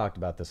 And we've talked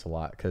about this a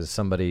lot because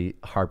somebody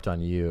harped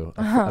on you.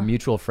 A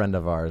mutual friend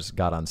of ours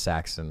got on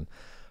Saxon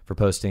for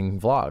posting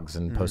vlogs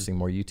and posting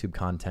more YouTube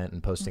content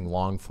and posting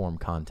long form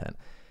content.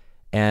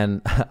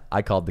 And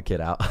I called the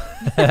kid out.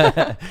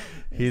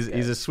 He's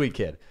a sweet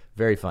kid.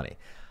 Very funny.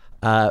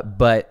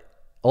 But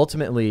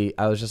ultimately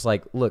I was just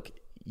like, look,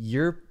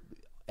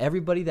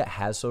 everybody that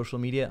has social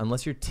media,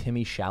 unless you're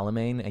Timmy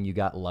Chalamet and you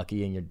got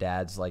lucky and your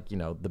dad's like,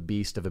 the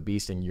beast of a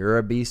beast and you're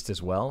a beast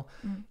as well,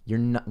 we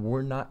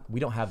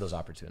don't have those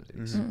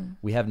opportunities.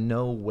 We have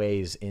no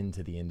ways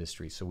into the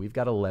industry. So we've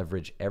got to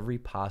leverage every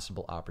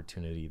possible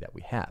opportunity that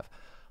we have.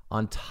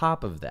 On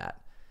top of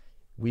that,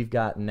 we've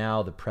got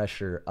now the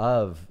pressure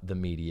of the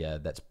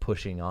media that's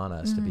pushing on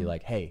us to be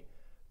like, hey,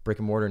 brick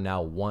and mortar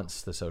now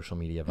wants the social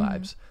media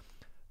vibes.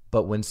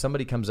 But when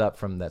somebody comes up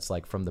from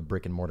the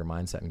brick and mortar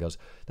mindset and goes,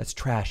 that's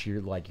trash.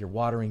 You're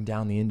watering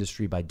down the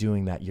industry by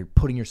doing that. You're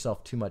putting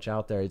yourself too much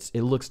out there. It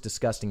looks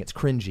disgusting. It's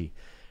cringy.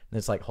 And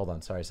it's like, hold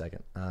on, sorry a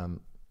second.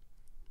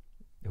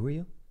 Who are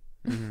you?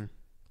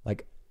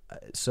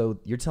 So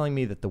you're telling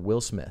me that the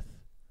Will Smith,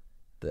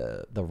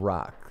 the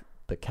Rock,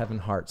 the Kevin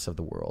Harts of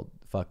the world,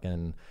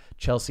 fucking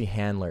Chelsea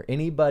Handler,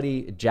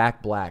 anybody,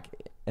 Jack Black,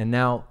 and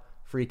now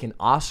freaking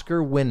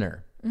Oscar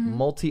winner,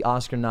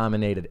 multi-Oscar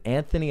nominated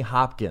Anthony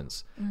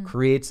Hopkins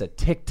creates a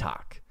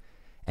TikTok,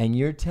 and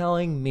you're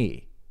telling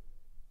me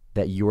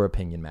that your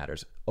opinion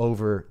matters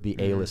over the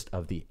A-list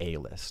of the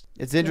A-list.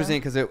 It's interesting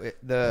because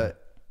the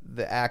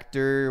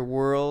actor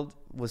world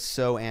was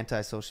so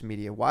anti-social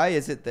media. Why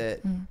is it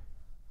that?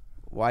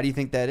 Why do you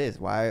think that is?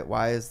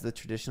 Why is the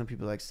traditional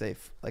people like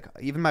safe? Like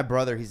even my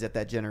brother, he's at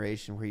that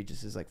generation where he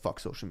just is like, fuck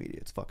social media.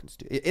 It's fucking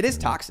stupid. It is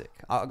toxic.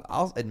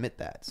 I'll admit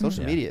that.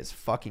 Social media is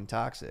fucking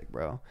toxic,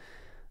 bro.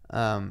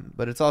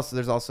 But there's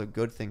also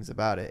good things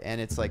about it.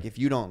 And it's like, if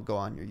you don't go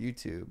on your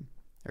YouTube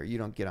or you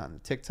don't get on the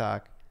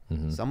TikTok,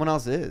 someone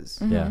else is.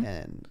 Yeah.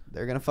 And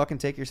they're going to fucking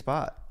take your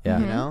spot. Yeah.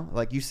 You know,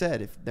 like you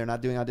said, if they're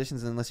not doing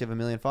auditions unless you have 1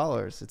 million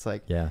followers, it's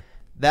like, Yeah.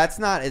 that's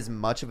not as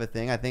much of a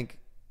thing. I think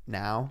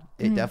now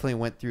it definitely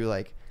went through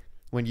like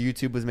when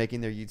YouTube was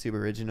making their YouTube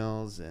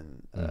originals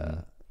and,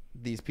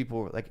 these people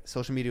were like,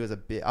 social media was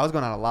I was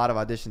going on a lot of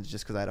auditions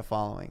just cause I had a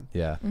following.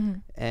 Yeah.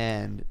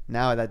 And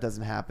now that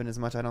doesn't happen as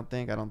much. I don't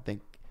think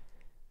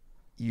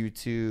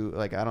YouTube,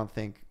 like, I don't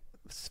think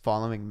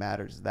following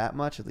matters that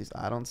much. At least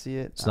I don't see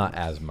it. It's not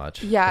as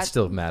much. Yeah. It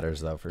still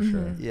matters though, for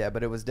sure. Yeah,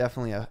 but it was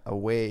definitely a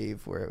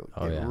wave where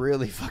it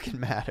really fucking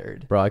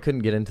mattered. Bro, I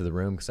couldn't get into the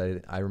room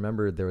because I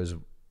remember there was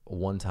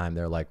one time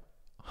there were like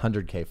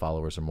 100K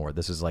followers or more.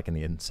 This is like in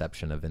the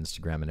inception of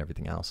Instagram and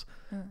everything else.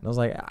 And I was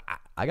like,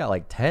 I got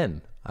like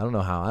 10. I don't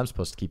know how I'm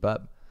supposed to keep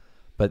up.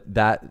 But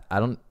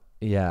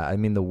I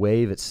mean, the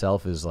wave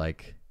itself is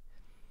like,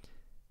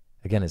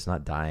 again, it's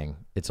not dying.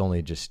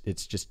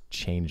 It's just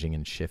changing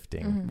and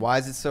shifting. Why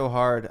is it so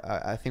hard?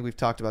 I think we've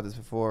talked about this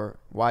before.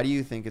 Why do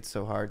you think it's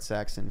so hard,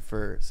 Saxon,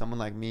 for someone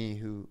like me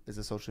who is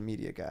a social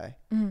media guy?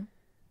 You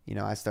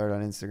know, I started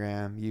on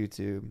Instagram,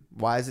 YouTube.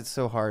 Why is it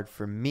so hard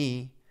for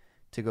me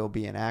to go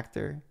be an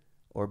actor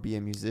or be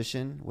a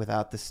musician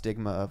without the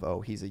stigma of,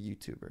 oh, he's a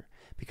YouTuber?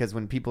 Because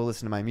when people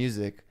listen to my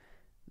music,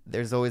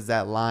 there's always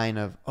that line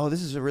of, oh,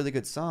 this is a really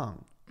good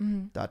song, ...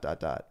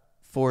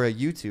 for a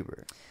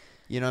YouTuber.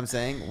 You know what I'm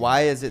saying?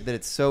 Why is it that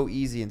it's so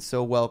easy and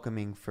so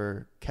welcoming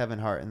for Kevin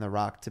Hart and The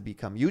Rock to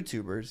become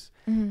YouTubers,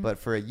 but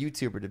for a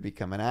YouTuber to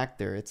become an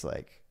actor, it's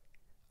like,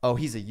 oh,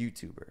 he's a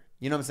YouTuber.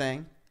 You know what I'm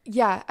saying?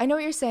 Yeah, I know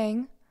what you're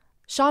saying.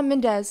 Shawn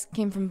Mendes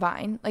came from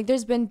Vine. Like,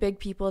 there's been big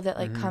people that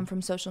like come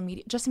from social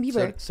media. Justin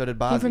Bieber So did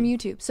came from Bozzy.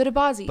 YouTube. So did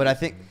Bozzy. But I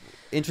think,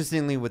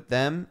 interestingly with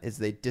them, is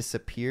they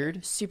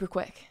disappeared super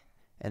quick.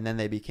 and then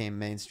they became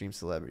mainstream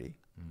celebrity.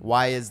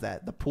 Why is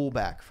that? The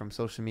pullback from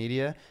social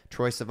media.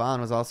 Troye Sivan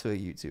was also a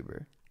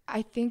YouTuber.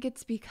 I think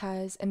it's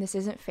because, and this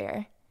isn't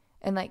fair,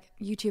 and like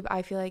YouTube,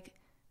 I feel like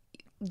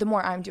the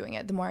more I'm doing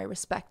it, the more I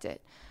respect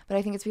it. But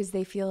I think it's because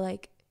they feel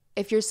like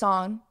if your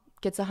song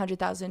gets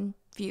 100,000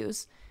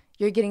 views,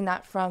 you're getting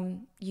that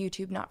from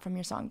YouTube, not from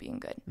your song being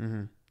good.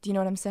 Do you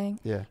know what I'm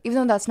saying? Yeah. Even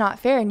though that's not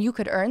fair, and you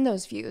could earn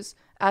those views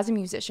as a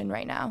musician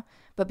right now,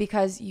 but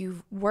because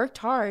you've worked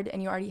hard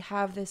and you already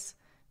have this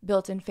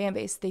built-in fan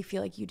base, they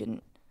feel like you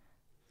didn't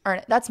earn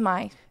it. That's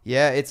my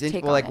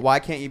take on like, it. why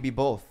can't you be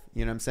both?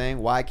 You know what I'm saying?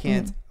 Why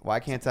can't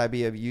I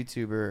be a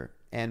YouTuber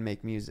and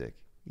make music?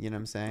 You know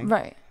what I'm saying?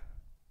 right.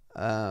 It's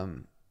 'cause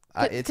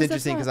that's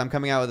interesting because not- I'm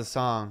coming out with a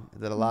song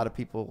that a lot of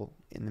people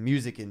in the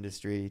music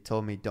industry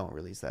told me don't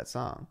release that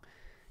song.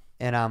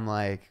 And I'm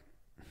like,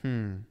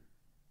 I'm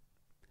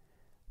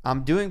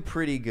doing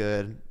pretty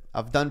good.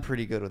 I've done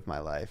pretty good with my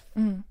life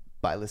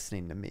by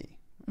listening to me,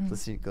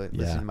 listening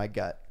Yeah. to my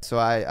gut. So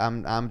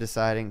I'm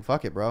deciding,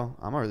 fuck it, bro.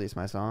 I'm gonna release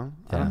my song.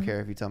 I don't Yeah.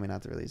 care if you tell me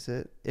not to release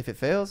it. If it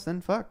fails,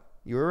 then fuck,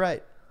 you were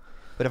right.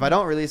 But if I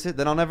don't release it,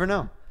 then I'll never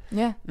know.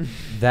 Yeah.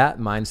 That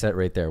mindset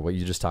right there, what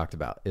you just talked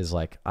about, is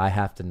like, I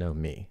have to know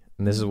me.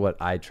 And this is what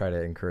I try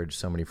to encourage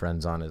so many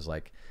friends on, is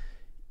like,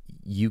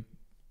 you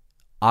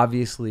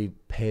obviously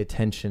pay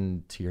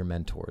attention to your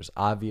mentors.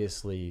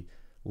 Obviously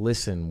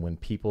listen when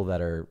people that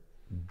are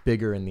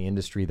bigger in the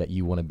industry that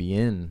you want to be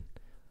in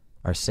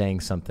are saying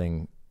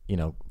something, you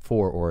know,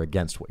 for or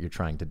against what you're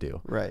trying to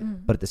do. Right.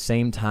 But at the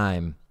same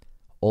time,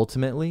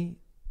 ultimately,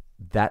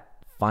 that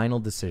final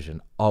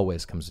decision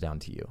always comes down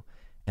to you.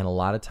 And a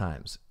lot of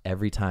times, not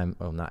every time,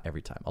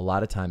 a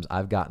lot of times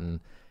I've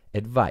gotten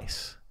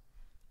advice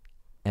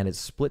and it's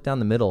split down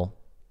the middle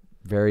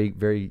very,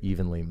 very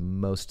evenly,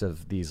 most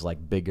of these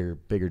like bigger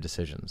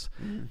decisions.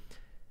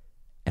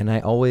 And I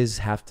always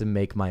have to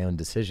make my own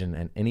decision.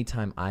 And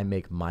anytime I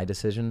make my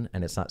decision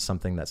and it's not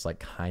something that's like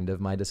kind of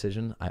my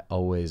decision, I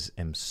always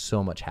am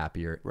so much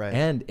happier. Right.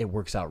 And it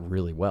works out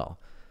really well.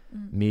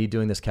 Me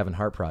doing this Kevin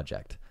Hart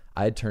project,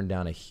 I had turned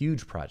down a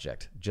huge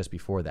project just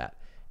before that.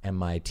 And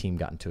my team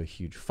got into a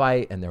huge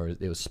fight, and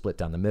it was split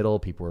down the middle.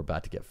 People were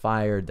about to get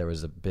fired. There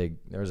was a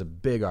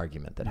big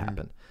argument that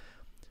happened.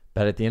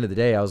 But at the end of the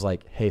day, I was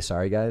like, hey,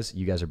 sorry guys,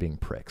 you guys are being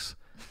pricks.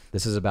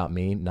 This is about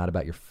me, not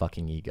about your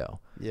fucking ego.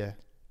 Yeah.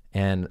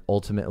 And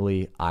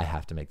ultimately, I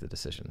have to make the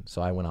decision.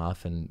 So I went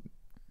off and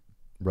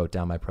wrote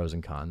down my pros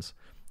and cons,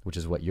 which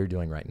is what you're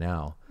doing right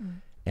now.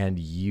 And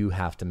you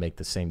have to make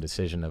the same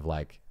decision of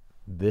like,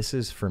 this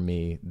is for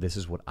me. This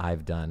is what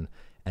I've done.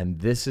 And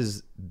this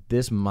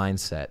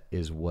mindset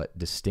is what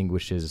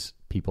distinguishes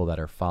people that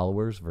are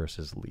followers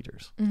versus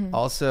leaders.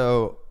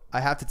 Also,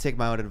 I have to take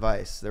my own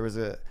advice. There was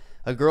a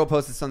girl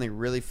posted something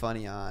really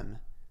funny on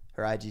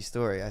her IG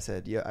story.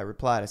 I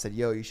replied,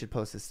 yo, you should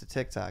post this to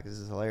TikTok. This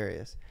is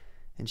hilarious.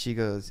 And she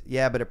goes,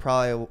 yeah, but it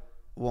probably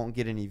won't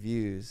get any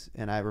views.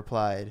 And I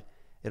replied,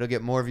 it'll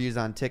get more views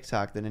on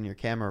TikTok than in your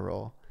camera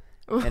roll.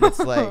 And it's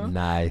like,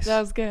 Nice. That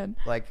was good.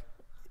 like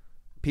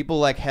people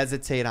like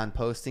hesitate on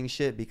posting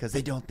shit because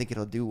they don't think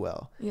it'll do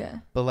well. Yeah.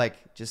 But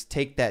like, just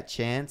take that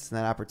chance and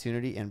that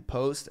opportunity and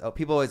post. Oh,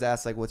 people always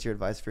ask like, what's your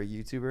advice for a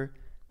YouTuber?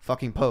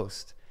 Fucking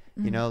post.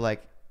 You know,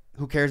 like,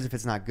 who cares if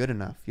it's not good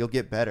enough? You'll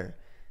get better.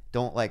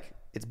 Don't like,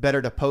 it's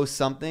better to post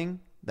something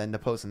than to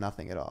post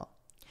nothing at all.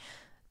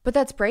 But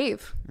that's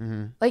brave.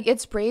 Like,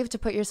 it's brave to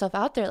put yourself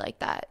out there like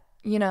that,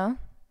 you know?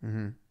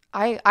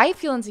 I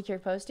feel insecure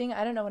posting.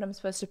 I don't know what I'm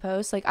supposed to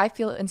post. Like, I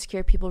feel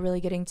insecure people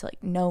really getting to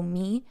like know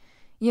me,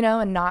 you know,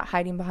 and not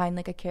hiding behind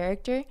like a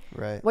character.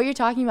 Right. What you're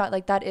talking about,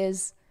 like, that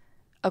is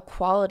a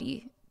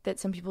quality that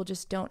some people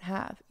just don't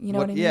have. You know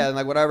what I mean? Yeah, and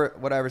like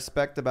what I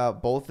respect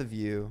about both of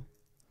you,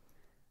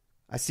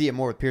 I see it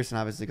more with Pearson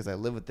obviously because I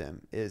live with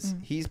him, is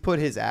he's put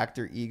his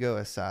actor ego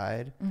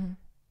aside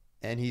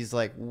and he's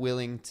like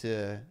willing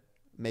to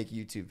make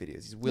YouTube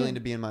videos. He's willing to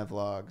be in my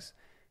vlogs.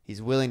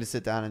 He's willing to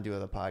sit down and do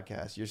other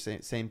podcasts. You're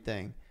saying same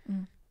thing.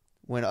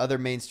 When other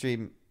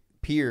mainstream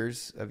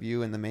peers of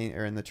you in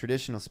the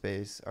traditional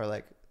space are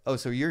like, oh,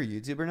 so you're a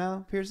YouTuber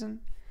now, Pearson?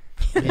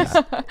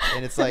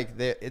 And it's like,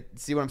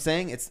 see what I'm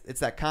saying? It's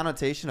that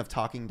connotation of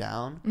talking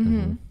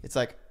down. It's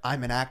like,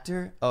 I'm an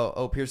actor.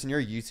 Oh, Pearson, you're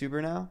a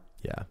YouTuber now?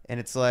 Yeah. And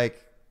it's like,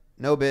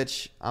 no,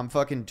 bitch, I'm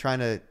fucking trying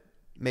to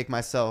make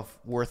myself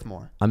worth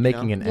more. I'm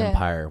making an Yeah.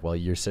 empire while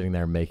you're sitting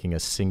there making a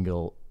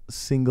single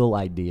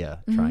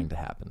idea trying to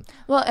happen.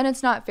 Well, and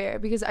it's not fair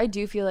because I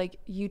do feel like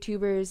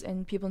YouTubers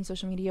and people in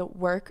social media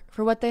work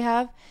for what they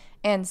have.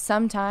 And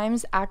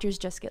sometimes actors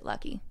just get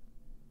lucky.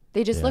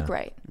 They just look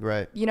right.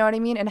 Right. You know what I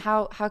mean? And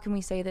how can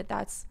we say that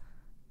that's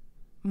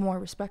more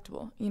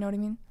respectable? You know what I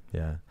mean?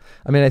 Yeah.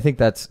 I mean, I think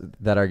that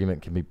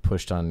argument can be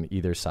pushed on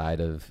either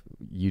side of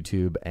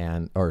YouTube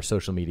or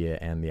social media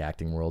and the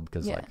acting world.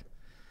 Cause Yeah. like,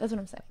 That's what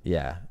I'm saying.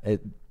 yeah,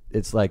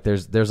 it's like,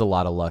 there's a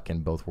lot of luck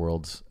in both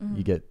worlds.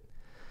 You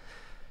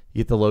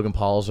get the Logan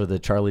Pauls or the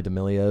Charlie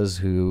D'Amelios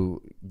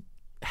who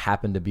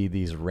happen to be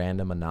these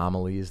random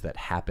anomalies that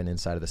happen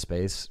inside of the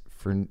space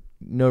for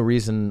no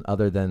reason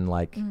other than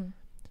like,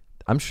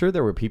 I'm sure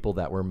there were people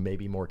that were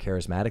maybe more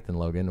charismatic than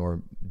Logan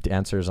or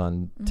dancers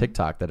on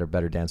TikTok that are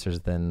better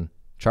dancers than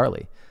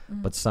Charlie,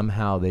 but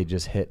somehow they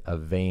just hit a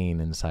vein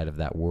inside of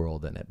that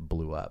world and it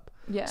blew up.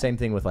 Yeah. Same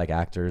thing with like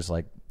actors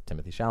like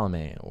Timothy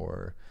Chalamet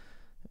or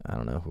I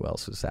don't know who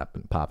else is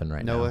popping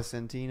right now. Noah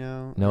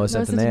Centineo. Noah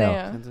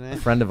Centineo, Centineo. a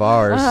friend of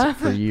ours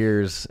for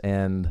years.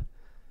 And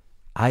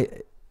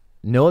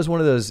Noah's one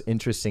of those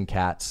interesting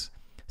cats,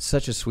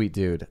 such a sweet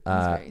dude.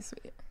 That's very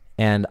sweet.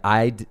 And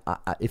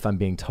if I'm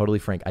being totally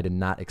frank, I did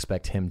not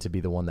expect him to be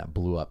the one that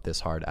blew up this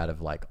hard out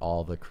of like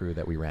all the crew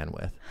that we ran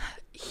with.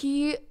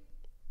 He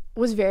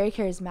was very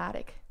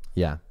charismatic.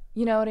 Yeah.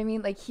 You know what I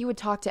mean? Like, he would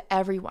talk to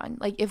everyone.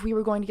 Like, if we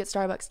were going to get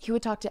Starbucks, he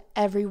would talk to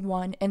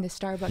everyone in the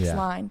Starbucks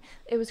line.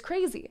 It was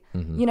crazy.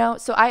 You know?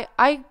 So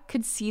I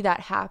could see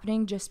that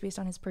happening just based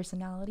on his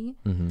personality.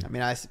 I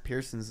mean,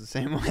 Pearson's the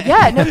same way.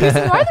 Yeah, no, you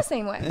are the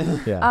same way.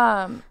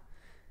 Yeah.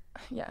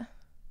 Yeah.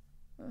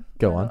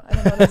 Go on. I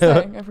don't know what I was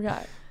saying. I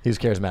forgot. He was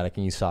charismatic,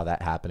 and you saw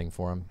that happening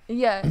for him.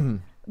 Yeah.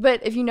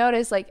 But if you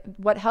notice, like,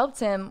 what helped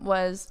him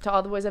was To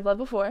All the Boys I've Loved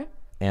Before.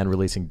 And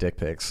releasing dick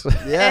pics.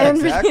 Yeah, And-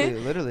 exactly.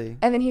 Literally.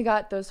 And then he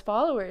got those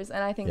followers.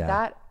 And I think Yeah.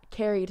 that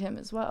carried him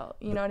as well.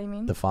 You know what I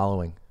mean? The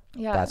following.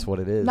 Yeah. That's what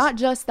it is. Not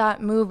just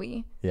that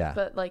movie, Yeah.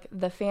 but like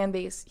the fan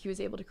base he was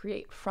able to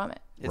create from it.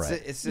 It's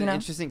Right. it's You an know?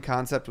 interesting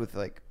concept with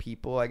like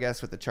people, I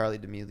guess, with the Charlie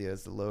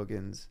D'Amelios, the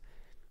Logans.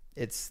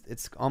 It's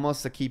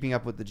almost a keeping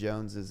up with the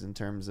Joneses in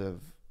terms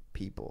of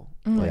people.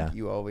 Mm-hmm. Like Yeah.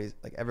 you always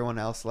like everyone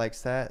else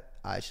likes that.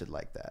 I should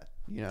like that.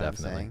 You know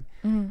Definitely.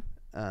 what I'm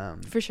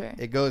saying? For sure.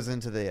 It goes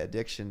into the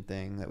addiction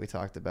thing that we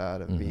talked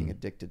about of Mm-hmm. being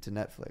addicted to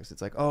Netflix.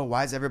 It's like, oh,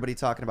 why is everybody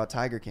talking about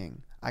Tiger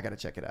King? I got to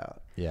check it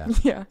out. Yeah.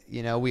 Yeah.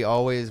 You know, we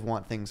always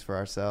want things for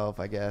ourselves,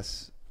 I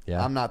guess.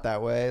 Yeah. I'm not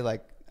that way.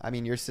 Like, I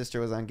mean, your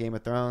sister was on Game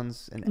of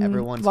Thrones, and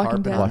everyone's Walking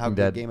harping Dead. on how Walking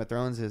good Dead. Game of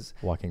Thrones is.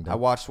 Walking Dead. I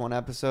watched one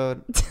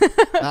episode,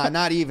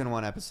 not even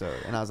one episode,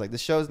 and I was like,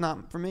 this show's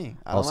not for me.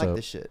 I don't Also, like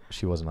this shit.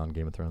 She wasn't on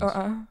Game of Thrones.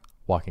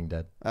 Walking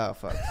Dead. Oh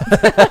fuck.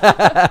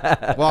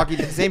 Walking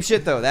Dead, same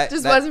shit though. That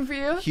Just that wasn't for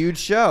you? Huge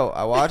show.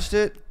 I watched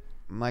it.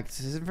 I'm like, this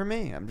isn't for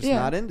me. I'm just Yeah.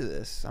 not into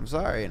this. I'm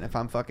sorry, and if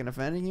I'm fucking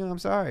offending you, I'm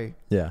sorry.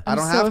 Yeah. I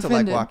don't so have to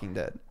offended. like Walking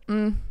Dead.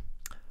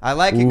 I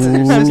like it because Ooh. your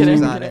I'm sister's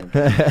kidding, on I'm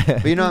it.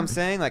 But you know what I'm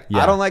saying? Like,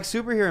 Yeah. I don't like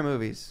superhero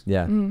movies.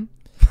 Yeah.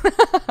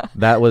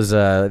 that was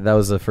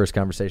the first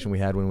conversation we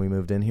had when we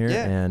moved in here,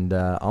 Yeah. and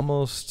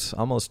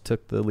almost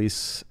took the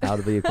lease out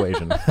of the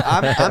equation.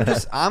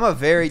 I'm a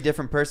very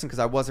different person because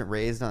I wasn't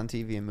raised on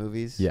TV and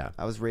movies. Yeah.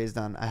 I was raised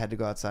on. I had to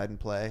go outside and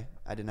play.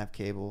 I didn't have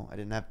cable. I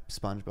didn't have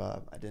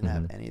SpongeBob. I didn't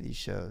have any of these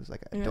shows.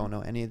 Like I don't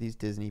know any of these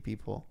Disney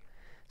people.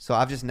 So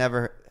I've just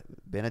never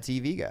been a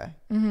TV guy.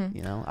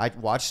 You know, I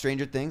watched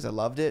Stranger Things. I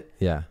loved it.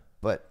 Yeah.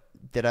 But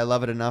did I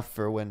love it enough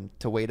for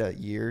to wait a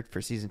year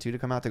for season 2 to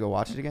come out to go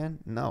watch it again?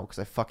 No, because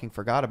I fucking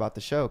forgot about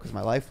the show because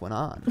my life went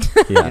on.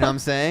 Yeah. You know what I'm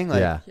saying? Like,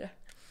 Yeah.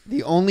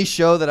 the only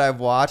show that I've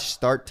watched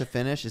start to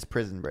finish is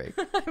Prison Break.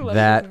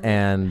 That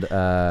and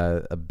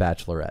a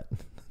Bachelorette.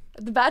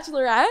 The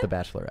Bachelorette? The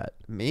Bachelorette.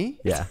 Me?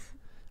 Yeah.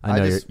 I I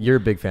know just- you're a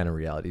big fan of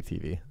reality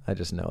TV. I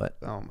just know it.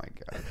 Oh my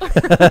god!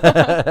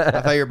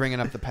 I thought you were bringing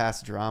up the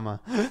past drama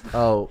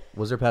Oh,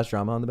 was there past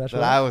drama on The Bachelorette?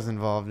 that I was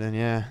involved in.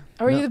 Yeah.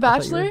 Are No, you the I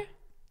thought you were- Bachelor?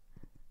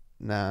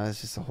 No, it's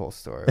just a whole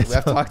story. We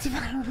have talked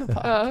about it on the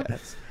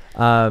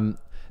podcast.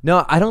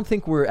 No, I don't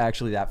think we're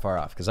actually that far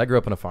off because I grew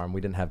up on a farm.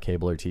 We didn't have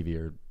cable or TV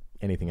or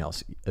anything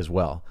else as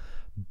well.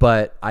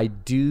 But I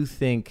do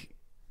think,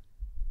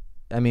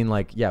 I mean,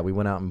 like, yeah, we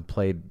went out and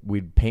played,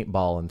 we'd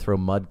paintball and throw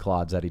mud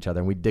clods at each other,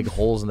 and we'd dig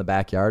holes in the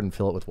backyard and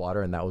fill it with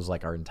water, and that was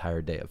like our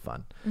entire day of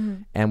fun.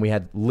 And we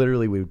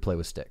would play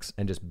with sticks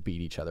and just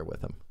beat each other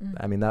with them.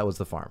 I mean, that was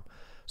the farm.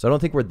 So I don't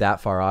think we're that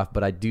far off,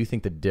 but I do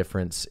think the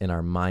difference in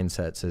our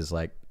mindsets is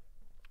like,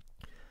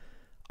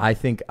 I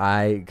think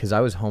because I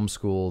was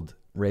homeschooled,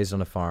 raised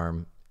on a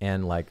farm,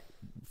 and like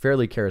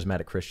fairly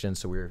charismatic Christian,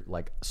 so we were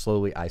like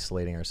slowly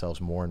isolating ourselves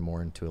more and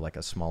more into like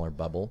a smaller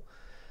bubble.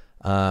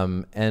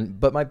 But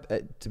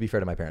to be fair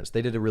to my parents,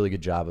 they did a really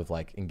good job of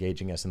like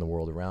engaging us in the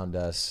world around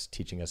us,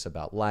 teaching us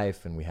about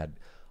life, and we had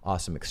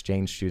awesome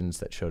exchange students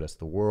that showed us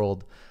the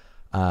world.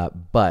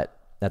 But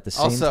at the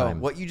same Also,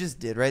 time, what you just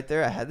did right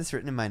there, I had this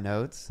written in my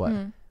notes. what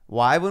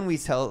Why, when we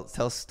tell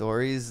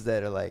stories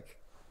that are like,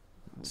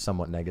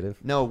 somewhat negative.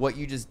 no, what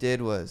you just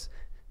did was,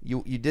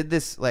 you did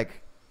this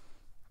like.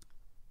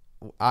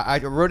 I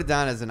wrote it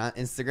down as an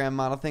Instagram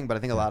model thing, but I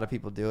think a lot of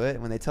people do it.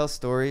 When they tell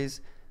stories,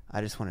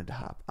 I just wanted to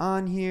hop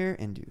on here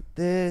and do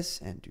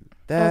this and do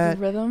that.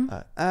 the rhythm?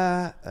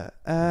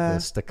 The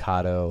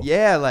staccato,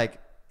 Yeah, like,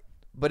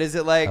 but is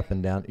it like, up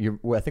and down.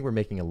 I think we're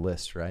making a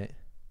list, right?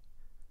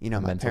 you know,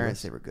 a my mental parents,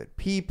 list? they were good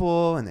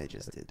people and they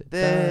just did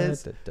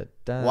this.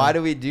 Da. Why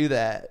do we do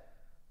that?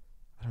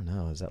 I don't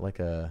know. Is that like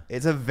a?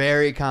 It's a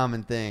very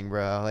common thing,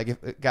 bro. Like,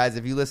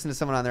 if you listen to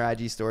someone on their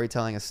IG story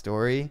telling a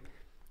story,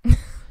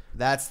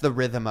 that's the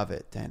rhythm of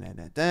it.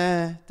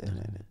 It's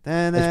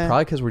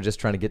probably because we're just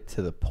trying to get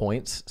to the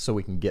points so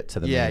we can get to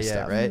the Yeah, main yeah,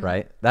 stuff, right.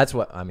 right? That's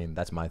what I mean.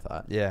 That's my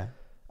thought. Yeah.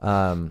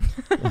 But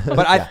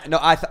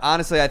But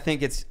honestly, I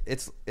think it's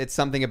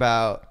something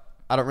about,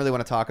 I don't really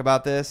want to talk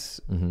about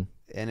this, and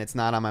it's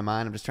not on my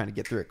mind. I'm just trying to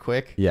get through it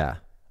quick. yeah,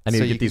 I need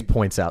So to you get these can-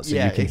 points out so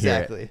yeah, you can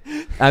exactly.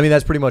 hear it. I mean,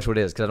 that's pretty much what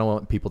it is because I don't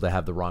want people to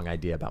have the wrong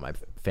idea about my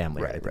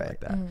family or Right, anything right. like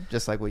that.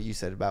 Just like what you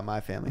said about my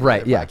family. on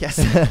Right? the Yeah.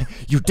 podcast.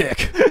 You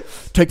dick.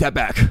 Take that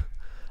back.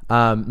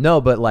 No,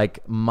 but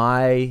like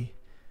my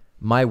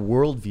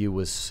worldview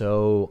was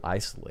so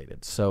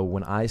isolated. So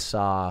when I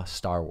saw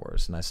Star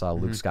Wars and I saw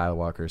Luke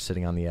Skywalker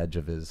sitting on the edge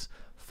of his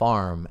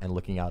farm and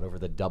looking out over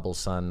the double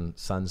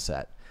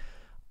sunset,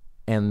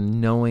 and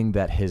knowing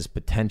that his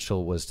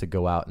potential was to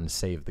go out and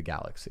save the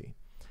galaxy,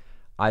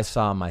 I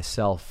saw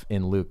myself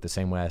in Luke the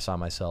same way I saw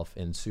myself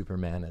in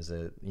Superman as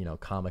a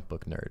comic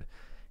book nerd.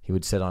 He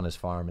would sit on his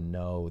farm and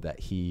know that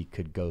he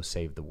could go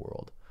save the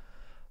world.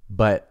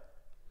 But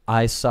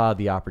I saw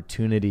the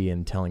opportunity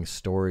in telling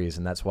stories,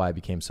 and that's why I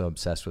became so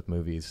obsessed with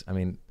movies. I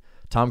mean,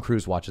 Tom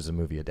Cruise watches a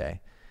movie a day,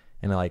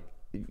 and like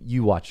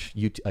you watch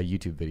a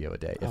YouTube video a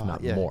day, if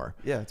not yeah. more.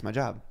 Yeah, it's my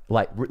job.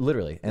 Like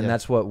literally. And Yeah.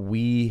 that's what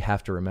we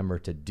have to remember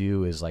to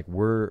do is like,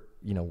 we're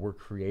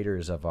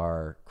creators of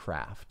our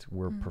craft.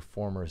 We're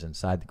performers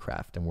inside the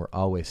craft, and we're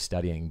always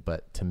studying.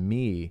 But to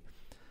me,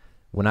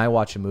 when I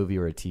watch a movie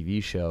or a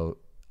TV show,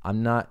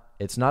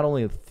 it's not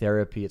only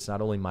therapy, it's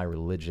not only my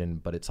religion,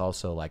 but it's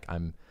also like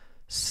I'm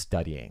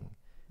studying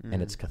and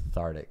it's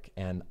cathartic.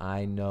 And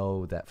I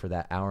know that for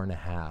that hour and a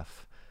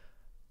half,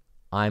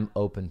 I'm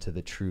open to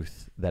the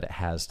truth that it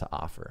has to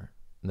offer.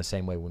 In the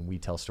same way when we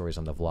tell stories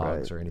on the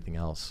vlogs or anything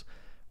else,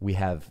 we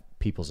have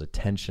people's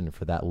attention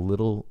for that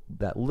little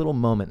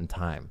moment in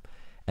time,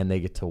 and they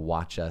get to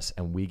watch us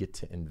and we get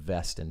to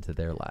invest into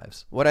their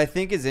lives. What I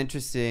think is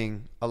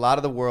interesting, a lot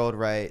of the world,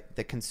 right,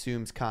 that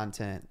consumes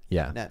content,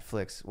 Yeah.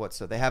 Netflix,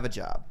 so they have a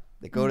job.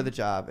 They go to the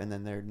job, and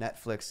then their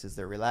Netflix is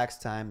their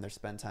relaxed time, their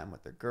spend time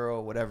with their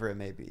girl, whatever it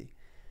may be.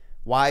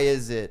 Why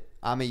is it,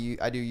 I do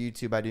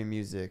YouTube, I do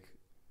music.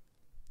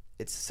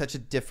 It's such a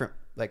different,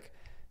 like,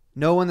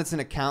 no one that's an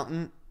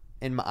accountant,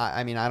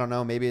 I don't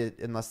know, maybe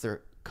unless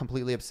they're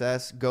completely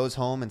obsessed, goes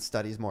home and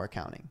studies more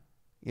accounting.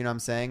 You know what I'm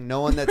saying?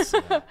 No one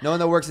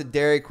that works at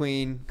Dairy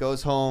Queen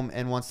goes home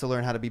and wants to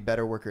learn how to be a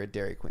better worker at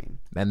Dairy Queen.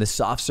 And the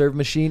soft serve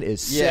machine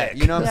is sick.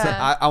 You know what I'm Yeah.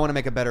 saying? I want to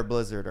make a better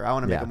Blizzard, or I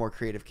want to make Yeah. a more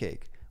creative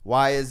cake.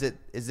 Why is it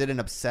an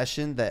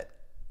obsession that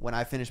when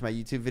I finish my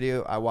YouTube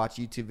video, I watch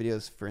YouTube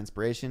videos for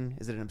inspiration?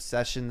 Is it an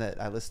obsession that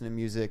I listen to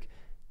music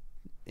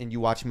and you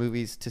watch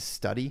movies to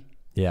study?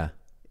 Yeah.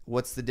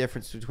 What's the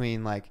difference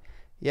between like,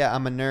 yeah,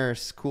 I'm a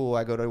nurse, cool,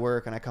 I go to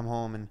work and I come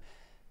home and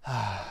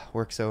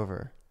work's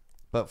over.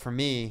 But for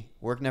me,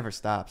 work never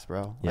stops,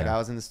 bro. Like Yeah. I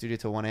was in the studio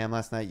till 1 a.m.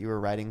 last night. You were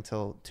writing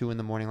till 2 in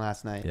the morning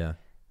last night. Yeah.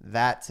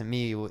 That to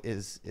me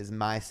is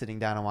my sitting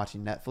down and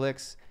watching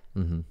Netflix.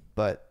 Mm-hmm.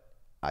 But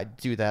I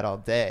do that all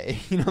day.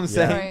 You know what I'm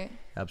Yeah. saying? Right.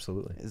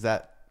 Absolutely. Is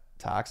that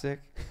toxic?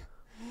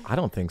 I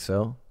don't think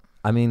so.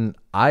 I mean,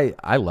 I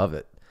love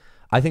it.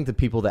 I think the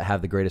people that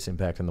have the greatest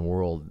impact in the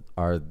world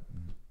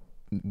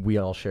we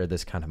all share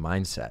this kind of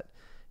mindset.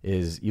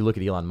 Is you look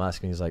at Elon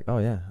Musk and he's like, oh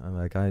yeah, I'm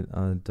like I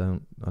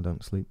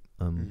don't sleep.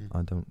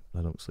 I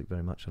don't sleep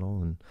very much at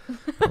all, and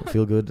I don't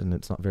feel good, and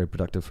it's not very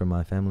productive for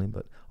my family.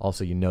 But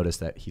also, you notice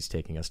that he's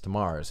taking us to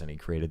Mars, and he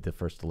created the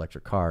first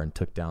electric car and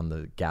took down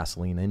the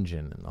gasoline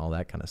engine and all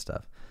that kind of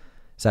stuff.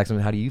 Saxon,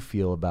 how do you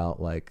feel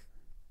about like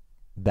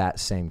that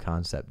same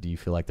concept? Do you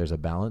feel like there's a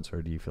balance,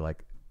 or do you feel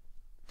like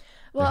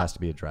there has to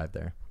be a drive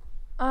there?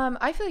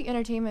 I feel like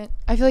entertainment.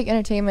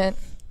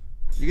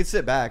 You can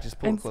sit back, just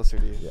pull it closer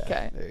to you. Yeah.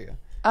 Okay. There you go.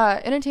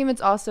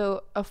 Entertainment's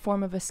also a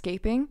form of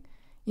escaping.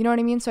 You know what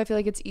I mean? So I feel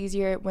like it's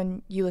easier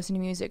when you listen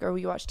to music or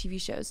you watch TV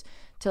shows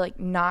to like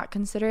not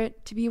consider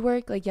it to be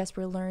work. Like, yes,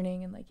 we're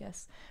learning, and like,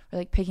 yes, we're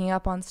like picking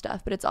up on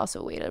stuff, but it's also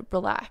a way to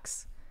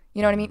relax.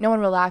 You know what I mean? No one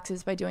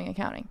relaxes by doing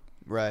accounting.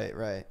 Right,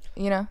 right.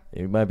 You know?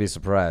 You might be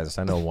surprised.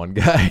 I know one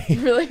guy.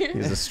 Really?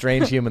 He's a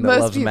strange human that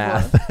Most loves people.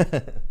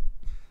 math.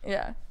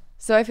 Yeah.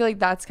 So I feel like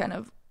that's kind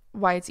of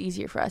why it's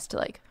easier for us to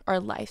like our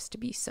lives to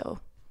be so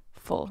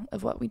full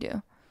of what we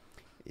do.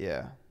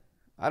 Yeah.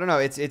 I don't know.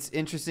 It's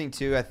interesting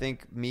too. I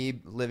think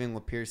me living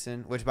with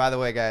Pearson, which by the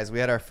way, guys, we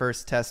had our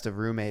first test of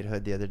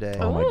roommatehood the other day.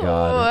 Oh my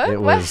God.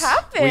 It what was-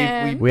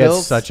 happened? We had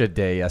built- such a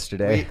day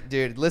yesterday.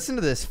 Dude, listen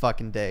to this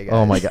fucking day, guys.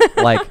 Oh my God.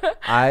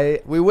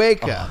 Like We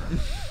wake up,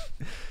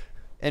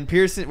 and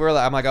Pearson,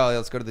 I'm like, oh,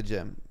 let's go to the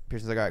gym.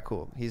 Pearson's like, all right,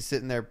 cool. He's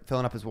sitting there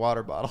filling up his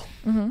water bottle.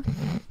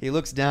 He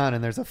looks down,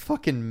 and there's a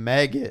fucking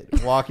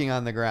maggot walking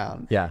on the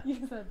ground. yeah.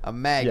 A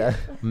maggot.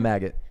 Yeah.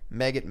 Maggot.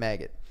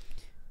 Maggot.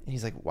 And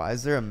he's like, why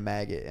is there a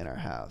maggot in our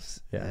house?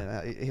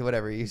 Yeah. And he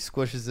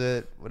squishes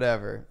it,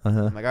 whatever.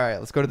 Uh-huh. I'm like, all right,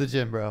 let's go to the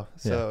gym, bro.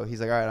 So he's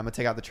like, all right, I'm going to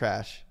take out the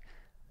trash.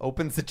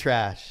 Opens the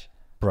trash.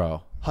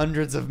 Bro.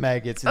 Hundreds of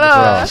maggots in the Bro,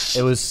 trash.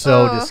 it was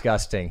so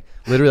disgusting.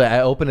 Literally,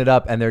 I open it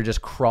up and they're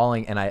just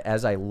crawling. And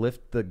as I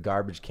lift the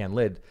garbage can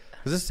lid,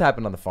 because this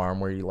happened on the farm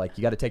where you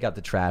got to take out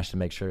the trash to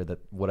make sure that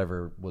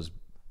whatever was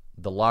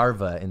the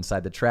larva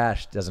inside the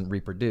trash doesn't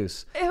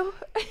reproduce. Ew.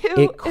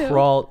 It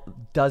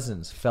crawled,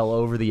 dozens fell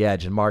over the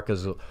edge, and Mark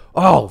goes,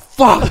 oh,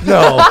 fuck,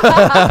 no.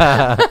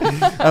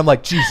 I'm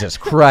like, Jesus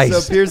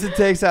Christ. So Pearson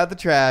takes out the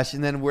trash,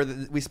 and then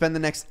we spend the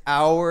next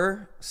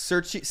hour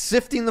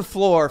sifting the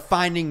floor,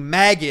 finding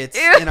maggots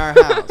in our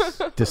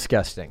house.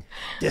 Disgusting.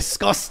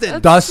 Disgusting.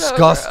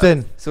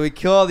 Disgusting. So we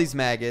kill all these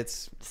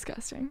maggots.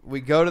 Disgusting.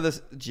 We go to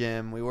the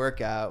gym. We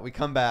work out. We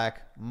come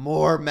back.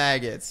 More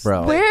maggots.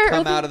 Bro. that Where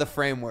come are out of the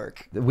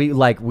framework.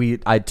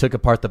 I took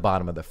apart the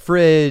bottom of the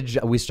fridge.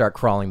 We start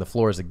crawling the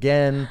floors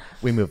again.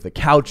 We move the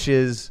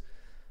couches.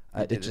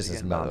 did It it just is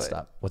again, by the way.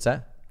 nonstop. What's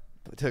that?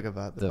 We took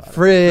about The bottom.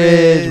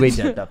 fridge. We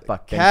did the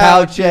fucking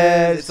couches.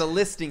 couches. It's a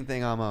listing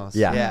thing almost.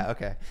 Yeah. Yeah.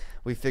 Okay.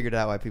 We figured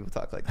out why people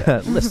talk like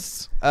that.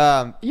 Lists.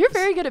 You're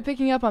very good at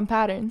picking up on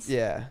patterns.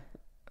 Yeah.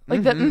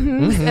 Like the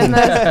and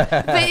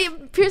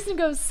but Pearson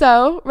goes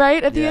so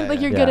right at the Yeah, end. Like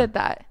yeah. you're good Yeah. at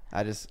that.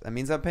 That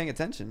means I'm paying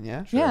attention.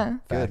 Yeah. Yeah.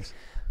 Good.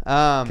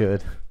 Facts.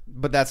 Good.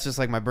 But that's just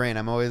like my brain.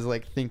 I'm always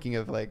like thinking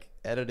of like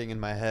editing in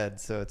my head.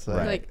 So it's like,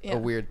 Right. Like, yeah. a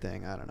weird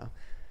thing. I don't know.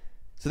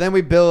 So then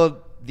we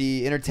build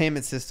the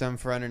entertainment system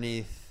for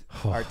underneath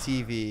our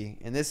TV.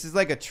 And this is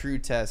like a true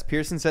test.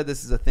 Pearson said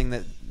this is a thing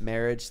that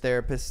marriage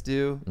therapists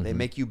do. They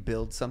make you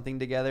build something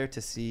together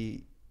to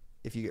see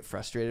if you get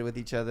frustrated with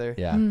each other.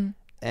 Yeah.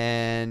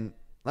 And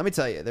let me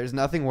tell you, there's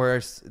nothing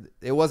worse.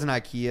 It wasn't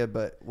IKEA,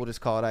 but we'll just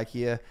call it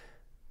IKEA.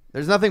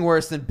 There's nothing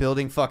worse than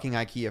building fucking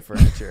IKEA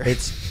furniture.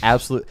 It's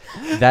absolute.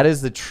 That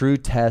is the true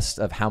test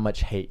of how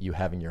much hate you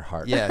have in your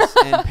heart. Yes,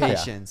 and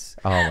patience.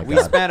 Oh my We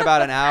God. spent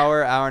about an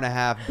hour and a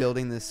half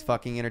building this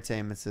fucking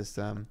entertainment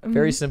system.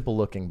 Very simple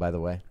looking, by the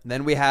way.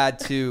 Then we had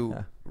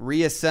to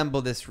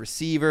reassemble this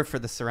receiver for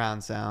the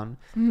surround sound.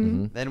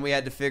 Then we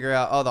had to figure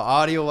out, the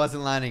audio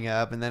wasn't lining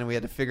up. And then we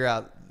had to figure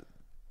out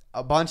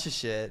a bunch of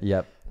shit.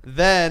 Yep.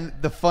 Then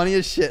the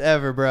funniest shit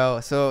ever, bro.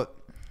 So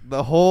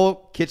the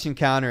whole kitchen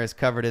counter is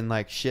covered in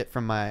like shit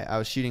from I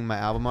was shooting my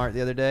album art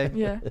the other day.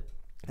 Yeah.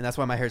 And that's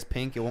why my hair's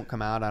pink. It won't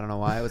come out. I don't know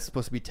why. It was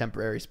supposed to be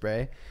temporary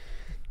spray.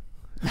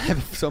 I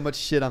have so much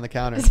shit on the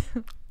counter.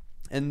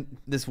 And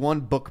this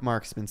one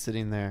bookmark's been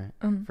sitting there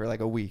for like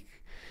a week.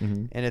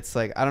 And it's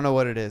like, I don't know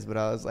what it is, but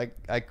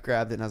I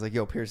grabbed it and I was like,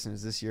 yo, Pearson,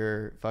 is this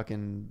your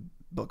fucking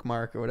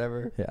bookmark or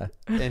whatever? Yeah.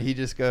 And he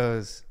just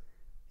goes,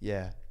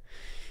 yeah.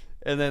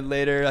 And then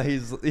later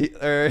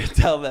or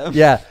tell them.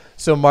 Yeah.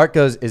 So Mark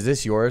goes, "Is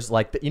this yours?"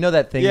 Like, you know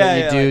that thing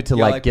that you do like, to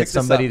yo, like like, get pick this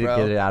somebody up, to bro.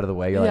 get it out of the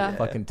way. You're Yeah. like,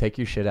 "Fucking take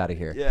your shit out of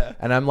here." Yeah.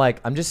 And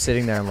I'm just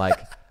sitting there and like,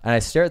 and I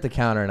stare at the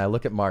counter and I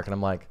look at Mark and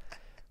I'm like,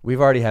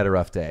 "We've already had a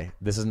rough day.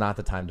 This is not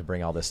the time to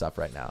bring all this stuff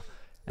right now."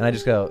 And I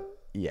just go,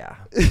 "Yeah."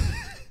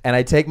 And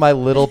I take my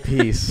little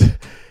piece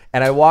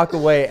and I walk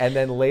away. And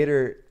then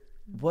later,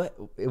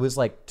 it was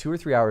like 2 or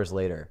 3 hours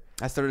later.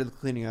 I started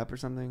cleaning up or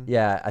something.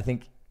 Yeah, I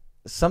think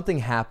something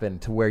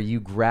happened to where you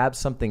grab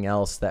something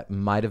else that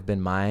might have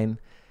been mine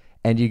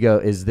and you go,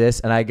 "Is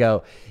this?" And I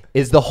go,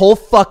 "Is the whole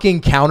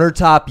fucking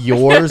countertop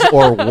yours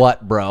or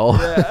what, bro?"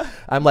 Yeah.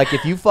 I'm like,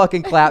 if you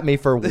fucking clap me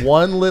for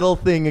one little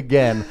thing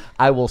again,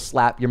 I will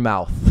slap your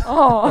mouth.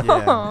 Oh.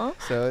 Yeah.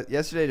 So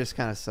yesterday just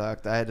kind of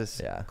sucked. I had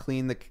to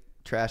clean the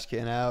trash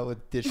can out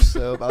with dish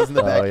soap. I was in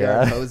the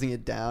backyard hosing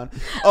it down.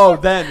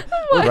 Then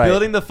we're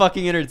building the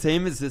fucking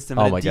entertainment system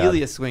and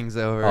Adelia swings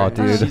over. Oh,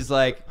 dude. She's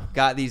like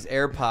got these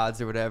AirPods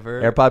or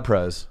whatever. AirPod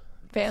Pros.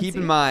 Fancy. Keep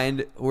in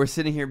mind, we're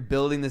sitting here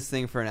building this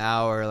thing for an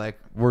hour. Like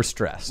We're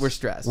stressed.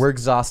 We're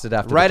exhausted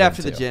after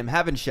the gym.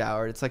 Haven't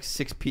showered. It's like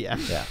 6 p.m.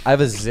 Yeah. I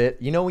have a zit.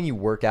 You know when you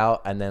work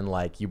out and then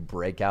like you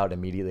break out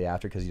immediately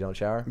after because you don't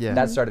shower? Yeah.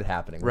 That started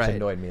happening, which Right.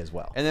 annoyed me as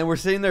well. And then we're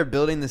sitting there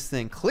building this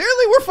thing.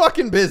 Clearly, we're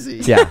fucking busy.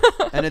 Yeah.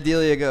 And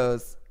Adelia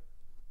goes,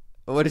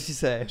 what did she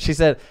say? She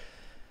said,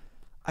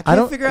 I "I can't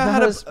don't figure out how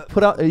to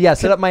put out. Yeah,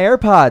 set up my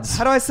AirPods."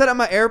 How do I set up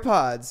my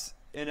AirPods?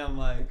 And I'm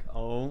like,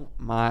 oh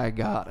my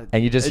God.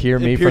 And you just hear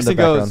me from the Pearson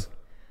background. goes,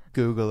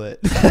 Google it.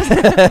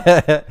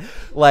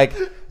 Like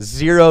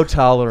zero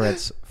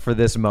tolerance for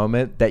this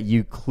moment that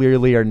you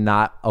clearly are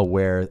not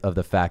aware of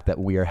the fact that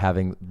we are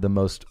having the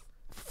most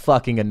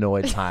fucking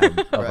annoyed time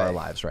of our Right.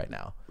 lives right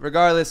now.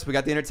 Regardless, we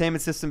got the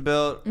entertainment system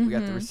built. We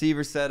got the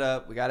receiver set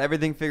up. We got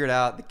everything figured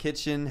out. The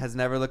kitchen has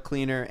never looked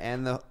cleaner,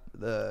 and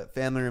the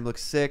family room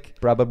looks sick.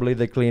 Probably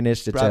the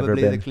cleanest it's ever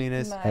Probably been. the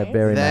cleanest. Nice.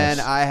 Very Then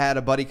nice. I had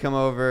a buddy come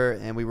over,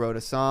 and we wrote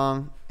a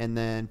song. And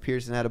then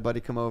Pearson had a buddy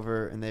come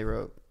over, and they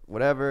wrote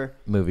whatever.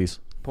 Movies.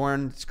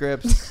 Porn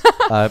scripts.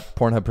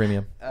 Pornhub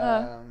Premium.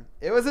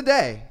 It was a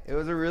day. It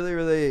was a really,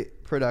 really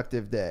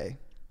productive day.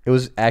 It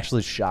was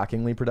actually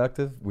shockingly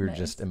productive. We were Nice.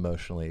 just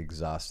emotionally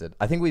exhausted.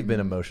 I think we've been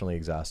emotionally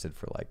exhausted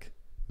for like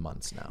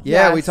months now.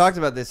 Yeah, we Yes. talked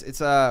about this.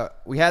 It's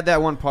we had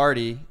that one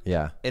party,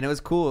 Yeah. and it was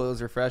cool. It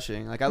was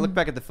refreshing. Like I look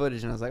back at the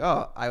footage, and I was like,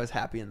 oh, I was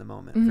happy in the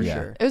moment for Yeah.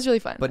 sure. It was really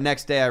fun. But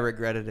next day, I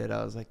regretted it.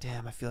 I was like,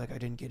 damn, I feel like I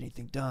didn't get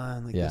anything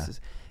done. Like Yeah.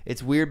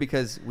 it's weird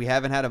because we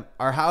haven't had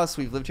our house.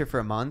 We've lived here for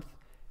a month,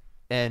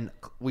 and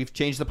we've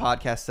changed the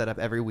podcast setup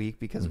every week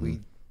because we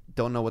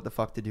don't know what the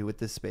fuck to do with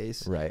this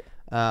space. Right.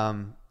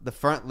 The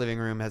front living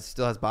room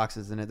still has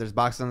boxes in it. There's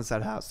boxes on the side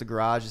of the house. The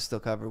garage is still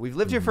covered. We've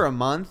lived here for a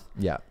month,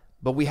 Yeah.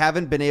 but we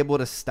haven't been able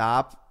to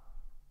stop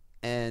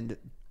and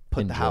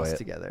put the Enjoy house it.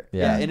 together.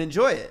 Yeah. And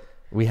enjoy it.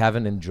 We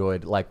haven't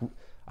enjoyed, like,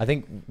 I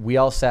think we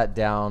all sat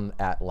down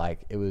at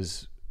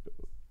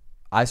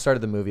I started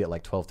the movie at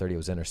like 12:30. It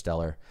was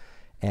Interstellar.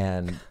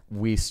 And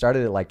we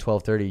started at like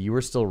 12:30. You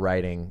were still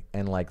writing.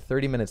 And like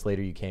 30 minutes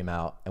later, you came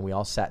out and we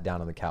all sat down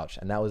on the couch.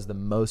 And that was the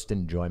most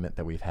enjoyment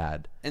that we've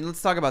had. And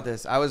let's talk about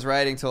this. I was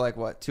writing till like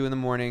 2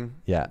 a.m.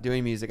 Yeah.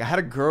 doing music. I had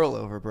a girl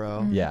over,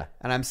 bro. Yeah.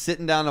 And I'm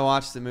sitting down to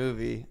watch the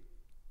movie.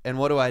 And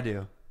what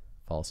do?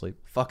 Fall asleep.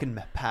 Fucking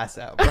pass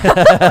out, bro.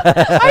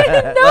 I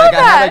didn't know Like I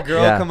that. had a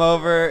girl Yeah. come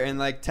over and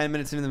like 10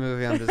 minutes into the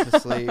movie, I'm just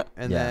asleep.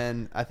 And Yeah.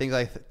 then I think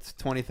like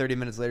 20, 30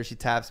 minutes later, she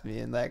taps me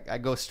and like I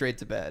go straight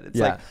to bed. It's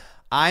Yeah. like,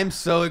 I'm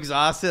so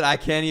exhausted. I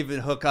can't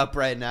even hook up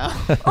right now.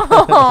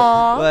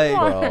 Aw, Like,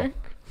 Mark.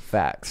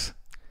 Facts.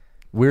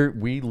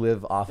 We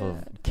live off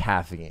of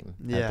caffeine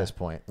Yeah. at this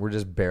point. We're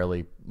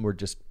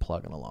just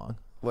plugging along.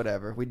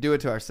 Whatever. We do it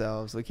to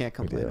ourselves. We can't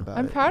complain do. about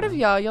I'm it. proud of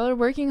y'all. Y'all are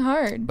working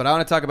hard. But I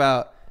want to talk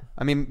about,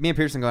 me and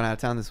Pearson going out of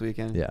town this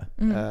weekend. Yeah.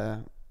 Uh,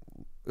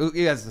 Ooh,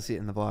 you guys will see it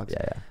in the vlogs.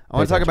 Yeah. I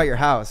want to talk about your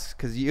house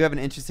because you have an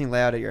interesting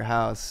layout at your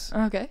house.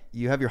 Okay.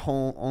 You have your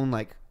whole own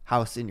like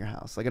house in your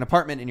house, like an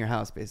apartment in your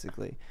house,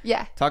 basically.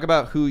 Yeah. Talk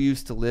about who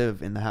used to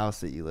live in the house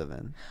that you live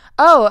in.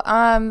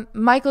 Oh,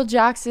 Michael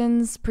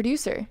Jackson's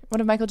producer. One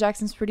of Michael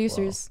Jackson's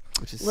producers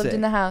Which is lived sick.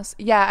 in the house.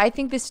 Yeah, I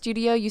think the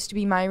studio used to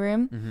be my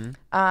room. Mm-hmm.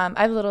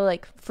 I have a little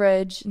like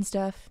fridge and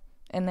stuff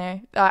in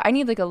there. I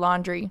need like a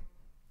laundry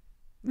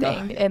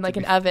thing and like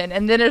an oven,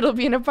 and then it'll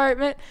be an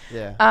apartment.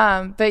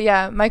 Yeah. But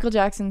yeah, Michael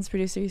Jackson's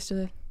producer used to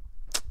live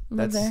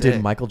That's there. sick.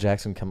 Did Michael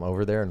Jackson come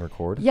over there and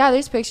record? Yeah,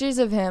 there's pictures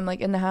of him like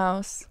in the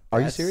house. Are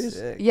you That's serious?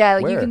 sick. Yeah,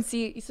 like you Where? can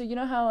see. So you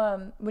know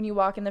how when you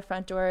walk in the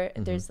front door,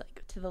 there's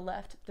like to the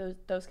left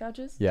those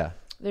couches. Yeah.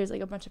 There's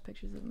like a bunch of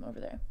pictures of them over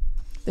there.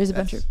 There's a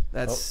bunch of.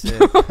 That's sick.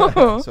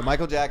 So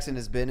Michael Jackson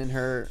has been in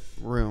her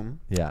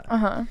room. Yeah.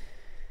 Uh-huh.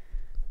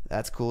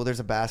 That's cool. There's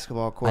a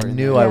basketball court. I in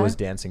knew there. I Yeah. was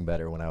dancing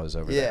better when I was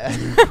over Yeah.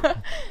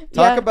 there.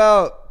 Talk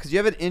about, because you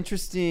have an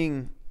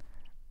interesting,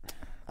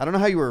 I don't know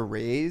how you were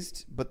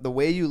raised, but the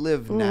way you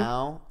live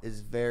now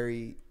is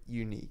very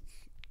unique.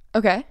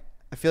 Okay.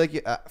 I feel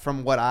like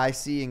from what I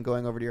see and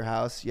going over to your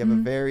house, you have a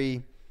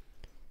very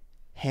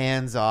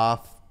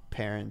hands-off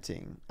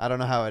parenting. I don't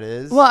know how it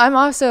is. Well, I'm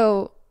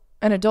also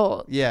an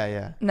adult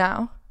yeah,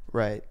 now.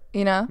 right.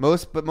 You know.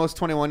 Most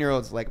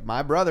 21-year-olds, like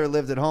my brother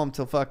lived at home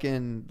till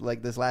fucking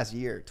like this last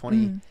year,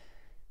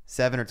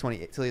 27 or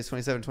 28, till he was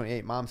 27,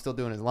 28. Mom's still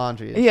doing his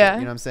laundry. And Yeah. shit,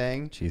 you know what I'm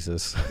saying?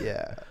 Jesus.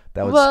 Yeah.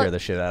 That would Well, scare the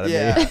shit out of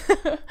Yeah.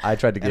 me. I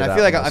tried to get And it I out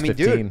feel like, when I was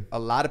 15. dude, a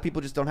lot of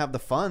people just don't have the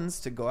funds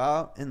to go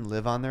out and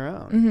live on their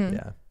own. Mm-hmm.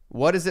 Yeah.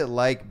 What is it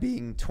like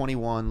being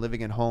 21,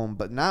 living at home,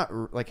 but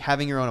not like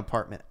having your own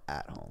apartment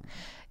at home?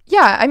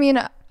 Yeah, I mean,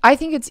 I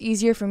think it's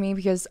easier for me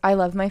because I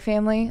love my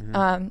family.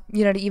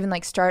 You know, to even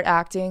like start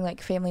acting,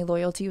 like family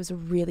loyalty was a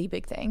really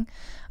big thing.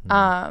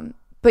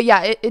 But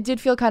yeah, it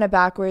did feel kind of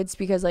backwards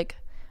because like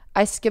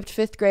I skipped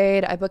 5th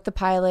grade, I booked the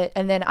pilot,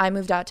 and then I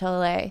moved out to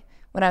LA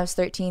when I was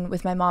 13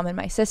 with my mom and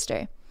my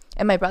sister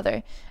and my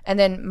brother. And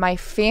then my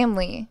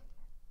family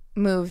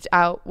moved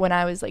out when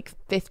I was like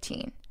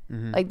 15.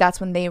 Like that's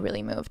when they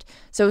really moved.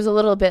 So it was a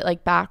little bit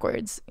like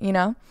backwards, you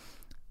know?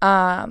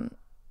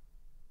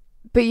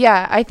 But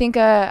yeah, I think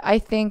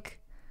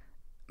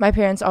my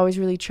parents always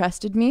really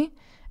trusted me,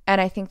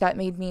 and I think that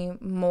made me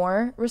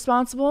more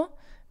responsible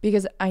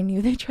because I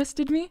knew they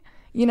trusted me,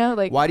 you know,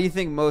 like Why do you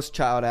think most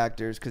child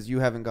actors, because you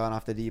haven't gone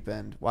off the deep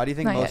end, why do you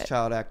think Not most yet.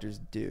 child actors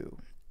do?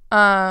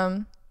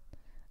 um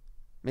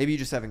Maybe you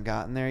just haven't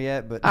gotten there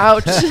yet, but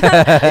ouch. is it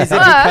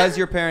because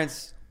your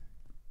parents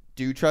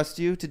do trust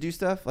you to do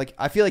stuff? Like,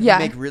 I feel like Yeah.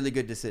 you make really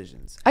good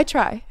decisions. I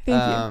try.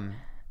 Thank you.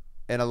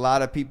 And a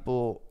lot of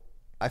people,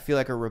 I feel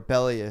like, are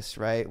rebellious,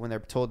 right? When they're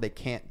told they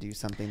can't do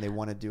something, they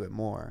want to do it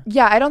more.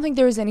 Yeah, I don't think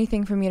there was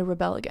anything for me to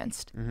rebel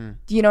against.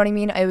 Do you know what I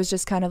mean? It was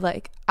just kind of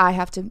like, I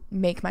have to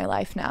make my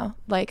life now.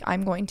 Like,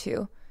 I'm going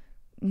to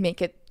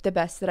make it the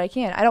best that I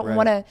can. I don't Right.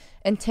 want to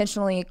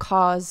intentionally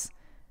cause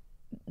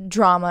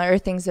drama or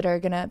things that are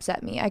going to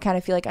upset me. I kind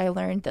of feel like I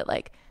learned that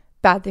like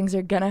bad things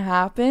are going to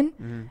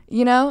happen,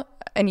 you know,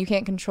 and you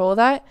can't control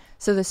that.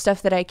 So the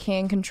stuff that I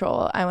can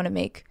control, I want to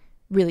make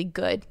really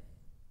good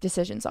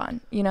decisions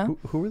on, you know?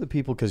 Who are the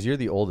people, because you're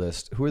the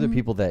oldest, who are the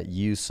people that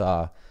you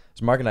saw?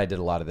 So Mark and I did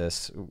a lot of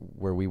this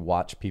where we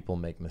watch people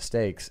make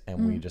mistakes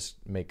and we just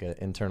make an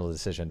internal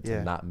decision to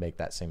Yeah. not make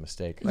that same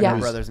mistake. Like Yeah. our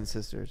brothers and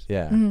sisters.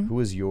 Yeah. Mm-hmm. Who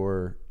was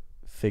your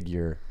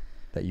figure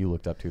that you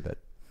looked up to that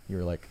you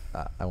were like,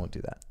 I won't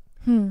do that?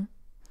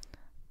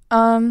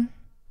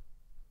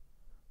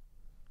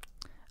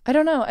 I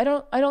don't know.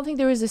 I don't think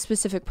there was a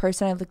specific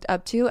person I looked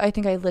up to. I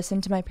think I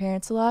listened to my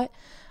parents a lot.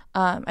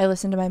 I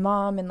listened to my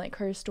mom and like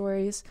her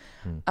stories.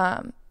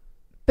 But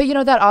you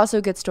know, that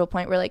also gets to a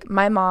point where like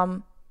my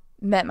mom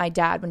met my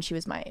dad when she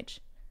was my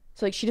age.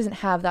 So like she doesn't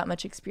have that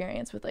much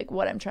experience with like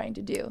what I'm trying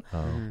to do.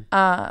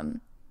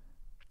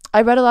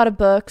 I read a lot of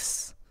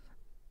books.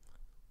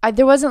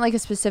 There wasn't like a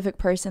specific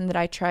person that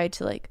I tried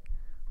to like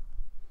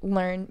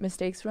learn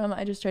mistakes from.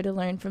 I just tried to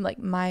learn from like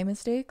my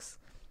mistakes,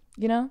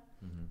 you know?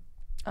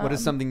 What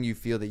is something you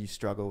feel that you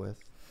struggle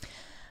with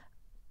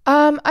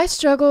I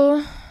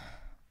struggle.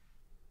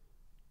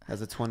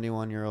 as a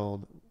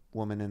 21-year-old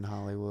woman in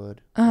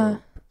Hollywood? Uh-huh.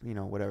 Or, you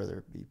know, whatever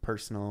there be,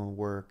 personal,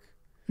 work.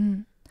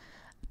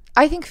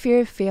 I think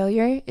fear of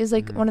failure is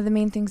like one of the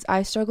main things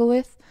I struggle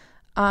with.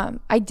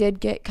 I did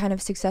get kind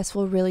of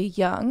successful really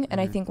young, and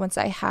I think once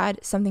I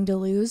had something to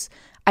lose,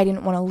 I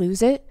didn't want to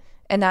lose it,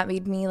 and that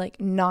made me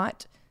like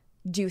not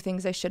do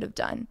things I should have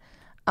done.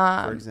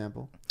 For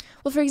example,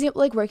 Well, for example,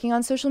 like working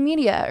on social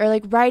media or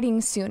like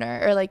writing sooner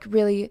or like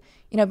really,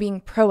 you know, being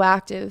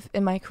proactive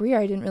in my career.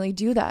 I didn't really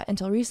do that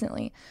until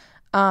recently.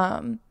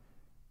 I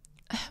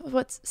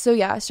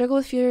struggle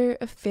with fear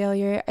of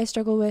failure. I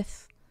struggle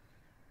with,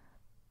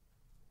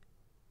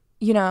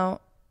 you know,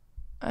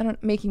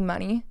 making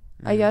money.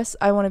 I guess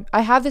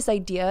I have this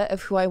idea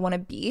of who I want to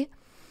be,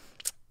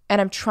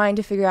 and I'm trying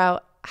to figure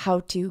out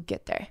how to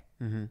get there.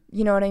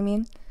 You know what I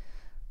mean?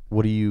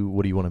 What do you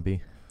want to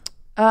be?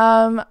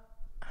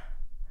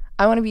 I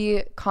I want to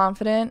be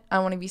confident. I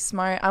want to be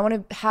smart. I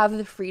want to have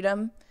the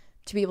freedom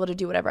to be able to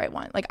do whatever I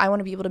want. Like, I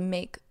want to be able to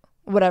make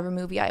whatever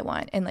movie I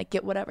want and like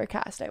get whatever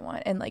cast I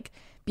want and like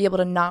be able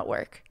to not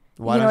work.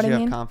 Why you know don't you what I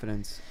have mean?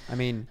 confidence? I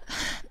mean,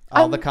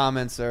 all the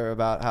comments are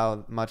about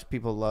how much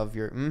people love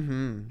your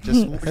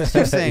Just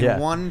keep saying Yeah.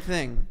 one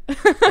thing.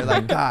 They're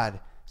like, God,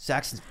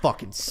 Saxon's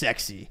fucking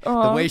sexy. The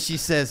Aw. way she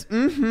says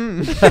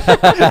Thank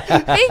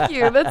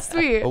you. That's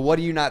sweet. But what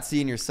do you not see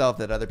in yourself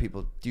that other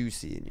people do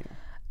see in you?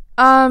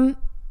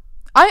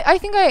 I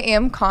think I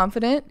am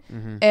confident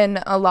Mm-hmm. in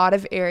a lot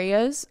of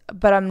areas,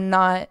 but I'm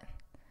not,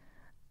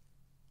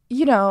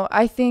 you know,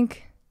 I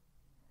think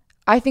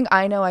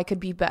I know I could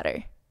be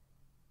better.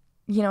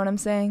 You know what I'm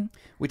saying?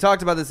 We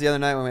talked about this the other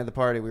night when we had the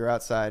party. We were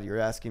outside. You were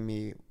asking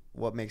me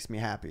what makes me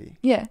happy.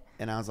 Yeah.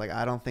 And I was like,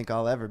 I don't think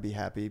I'll ever be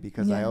happy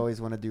because I Yeah. always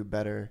want to do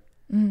better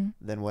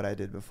than what I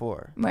did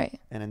before. Right.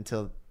 And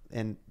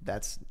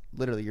that's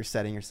literally, you're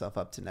setting yourself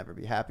up to never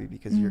be happy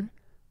because you're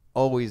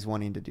always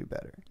wanting to do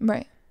better.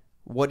 Right.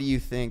 What do you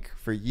think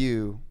for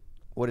you?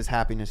 What is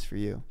happiness for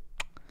you?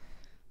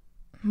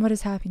 What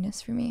is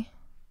happiness for me?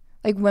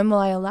 Like, when will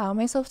I allow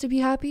myself to be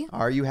happy?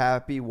 Are you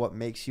happy? What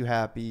makes you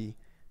happy?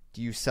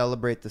 Do you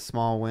celebrate the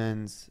small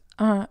wins?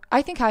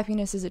 I think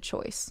happiness is a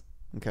choice.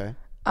 Okay.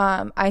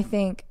 I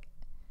think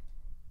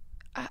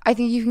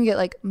you can get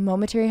like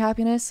momentary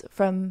happiness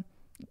from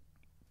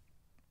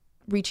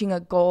reaching a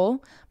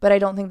goal, but I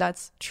don't think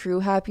that's true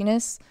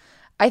happiness.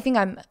 I think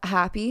I'm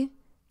happy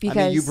because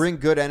I mean, you bring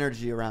good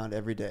energy around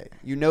every day.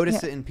 You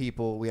notice Yeah. it in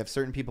people. We have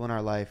certain people in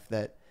our life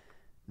that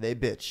they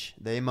bitch,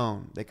 they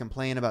moan, they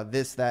complain about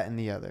this, that, and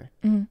the other.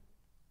 Mm-hmm.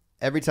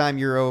 Every time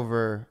you're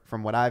over,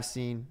 from what I've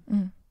seen,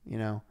 Mm-hmm. you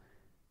know,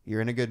 you're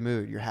in a good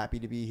mood. You're happy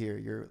to be here.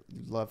 You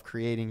love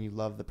creating. You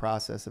love the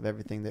process of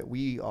everything that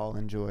we all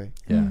enjoy.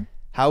 Yeah.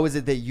 How is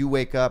it that you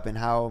wake up, and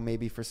how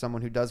maybe for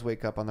someone who does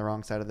wake up on the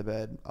wrong side of the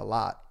bed a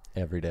lot,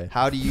 Every day.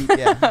 how do you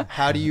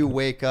how do you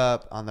wake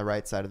up on the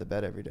right side of the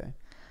bed every day?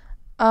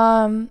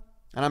 And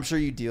I'm sure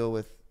you deal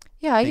with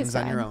yeah, I things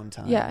get on your sad. own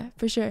time. Yeah,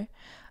 for sure.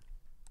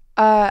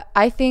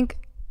 I think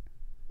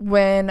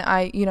when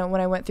I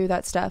went through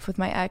that stuff with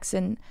my ex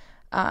and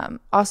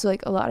also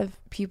like a lot of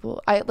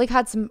people, I like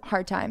had some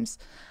hard times.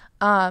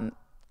 And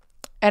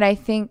I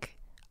think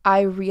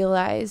I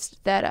realized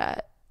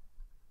that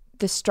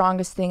the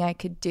strongest thing I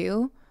could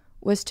do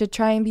was to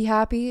try and be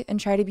happy and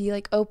try to be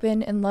like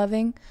open and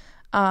loving.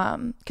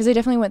 Because I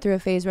definitely went through a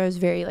phase where I was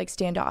very like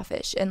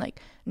standoffish and like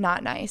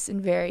not nice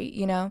and very,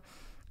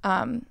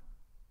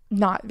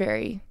 not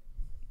very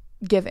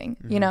giving,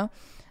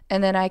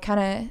 and then I kind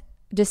of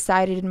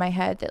decided in my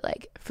head that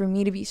like for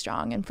me to be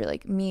strong and for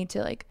like me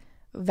to like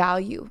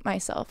value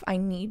myself, I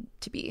need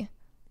to be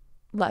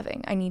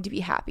loving. I need to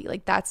be happy.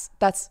 Like that's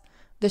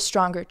the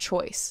stronger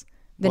choice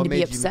than to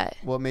be upset.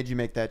 What made you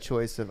make that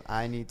choice of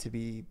I need to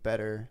be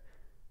better?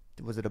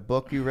 Was it a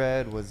book you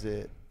read? Was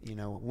it,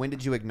 when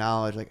did you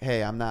acknowledge like,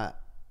 hey, I'm not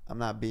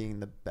being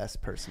the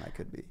best person I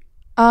could be?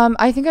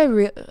 I think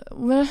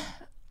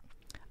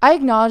I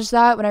acknowledged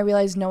that when I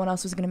realized no one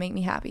else was going to make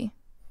me happy.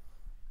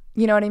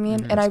 You know what I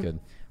mean? And I good.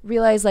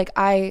 realized like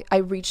I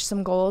reached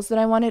some goals that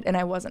I wanted and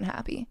I wasn't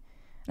happy.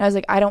 And I was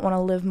like, I don't want to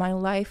live my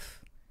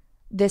life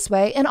this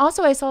way. And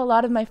also I saw a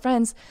lot of my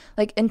friends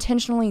like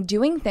intentionally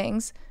doing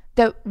things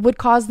that would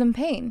cause them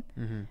pain.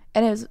 And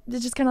it's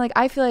just kind of like,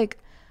 I feel like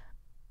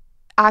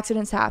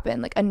accidents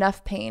happen, like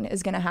enough pain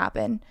is going to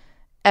happen.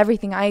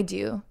 Everything I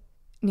do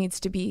needs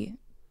to be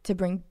to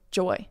bring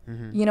joy.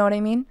 You know what I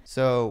mean?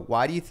 So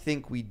why do you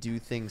think we do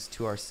things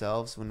to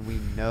ourselves when we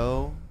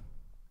know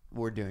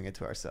we're doing it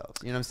to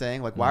ourselves? You know what I'm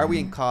saying? Like, why are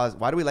we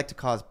why do we like to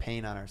cause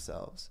pain on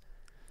ourselves?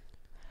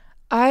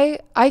 I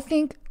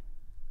think,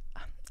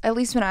 at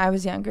least when I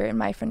was younger in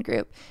my friend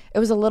group, it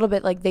was a little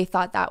bit like they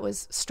thought that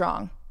was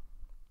strong.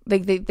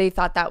 Like they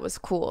thought that was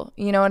cool.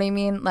 You know what I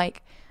mean?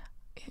 Like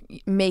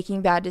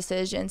making bad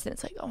decisions and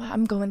it's like, oh,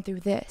 I'm going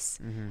through this.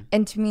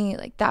 And to me,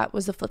 like that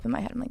was the flip in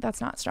my head. I'm like,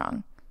 that's not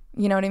strong.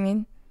 You know what I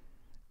mean?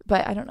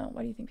 But I don't know.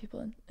 Why do you think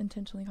people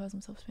intentionally cause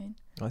themselves pain?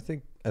 I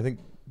think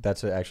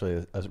that's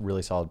actually a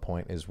really solid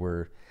point. Is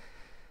where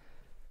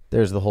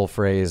there's the whole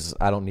phrase,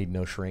 "I don't need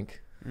no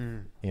shrink."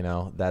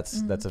 That's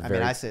a very. I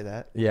mean, I say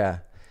that. Yeah,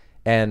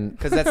 and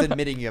because that's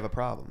admitting you have a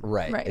problem.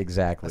 Right.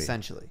 Exactly.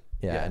 Essentially.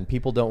 Yeah, and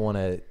people don't want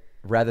to,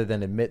 rather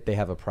than admit they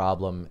have a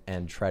problem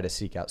and try to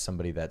seek out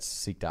somebody that's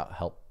seeked out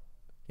help.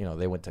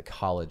 They went to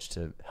college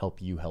to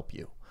help you.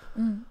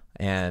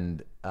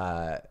 And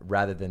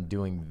rather than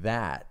doing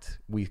that,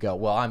 we go,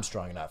 well, I'm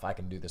strong enough. I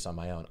can do this on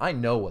my own. I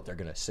know what they're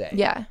going to say.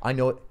 Yeah. I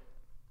know it.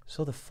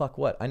 So the fuck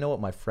what? I know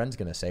what my friend's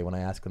going to say when I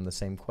ask them the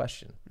same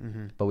question.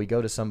 But we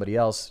go to somebody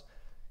else,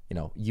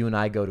 you and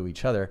I go to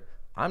each other.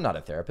 I'm not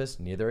a therapist.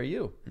 Neither are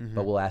you.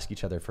 But we'll ask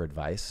each other for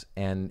advice.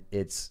 And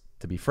it's,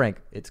 to be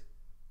frank, it's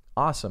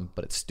awesome,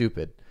 but it's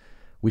stupid.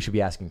 We should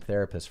be asking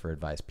therapists for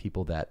advice,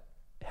 people that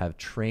have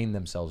trained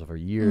themselves over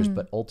years,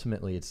 but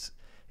ultimately it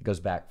goes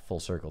back full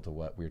circle to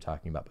what we were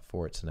talking about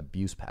before. It's an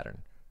abuse pattern,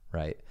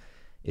 right?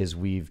 Is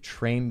we've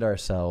trained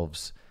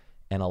ourselves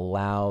and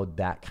allowed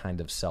that kind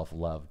of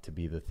self-love to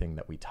be the thing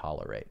that we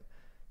tolerate.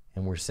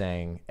 and we're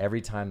saying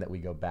every time that we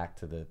go back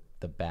to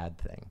the bad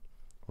thing,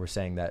 we're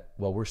saying that,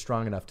 well, we're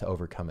strong enough to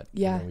overcome it.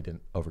 Yeah. Even though we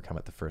didn't overcome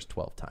it the first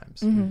 12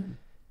 times.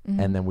 Mm-hmm.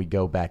 And then we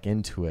go back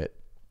into it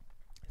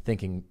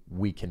thinking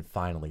we can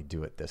finally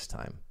do it this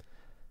time.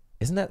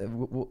 Isn't that,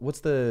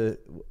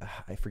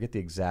 I forget the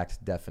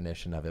exact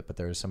definition of it, but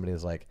there was somebody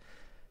who's like,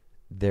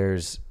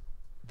 there's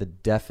the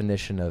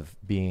definition of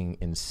being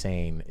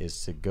insane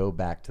is to go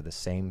back to the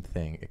same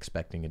thing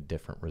expecting a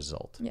different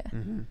result. Yeah.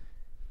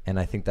 And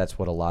I think that's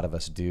what a lot of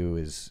us do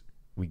is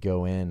we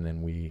go in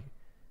and we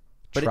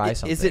But try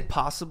something. is it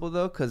possible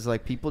though? Because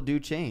like people do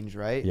change,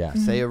 right? Yeah.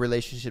 Say a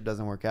relationship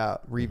doesn't work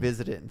out,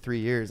 revisit it in 3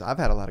 years. I've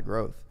had a lot of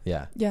growth.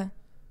 Yeah. Yeah.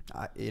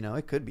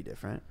 It could be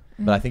different.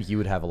 But I think you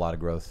would have a lot of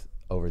growth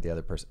over the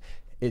other person.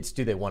 It's,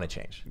 do they want to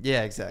change?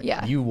 Yeah, exactly.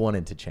 Yeah. You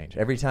wanted to change.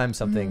 Every time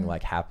something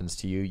like happens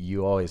to you,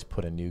 you always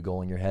put a new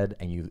goal in your head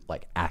and you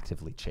like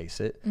actively chase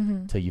it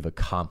till you've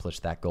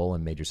accomplished that goal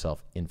and made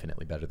yourself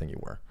infinitely better than you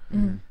were.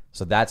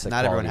 So that's a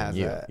Not everyone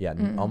quality in has you. that.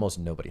 Yeah, almost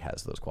nobody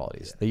has those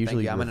qualities. They Thank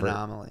usually you. I'm an revert-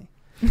 anomaly.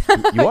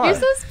 You are. You're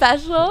so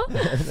special.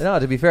 No,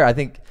 to be fair, I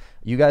think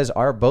you guys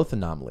are both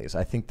anomalies.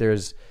 I think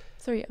there's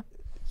So are you.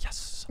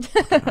 yes.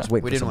 I was waiting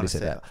We for didn't somebody want to to say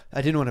say that.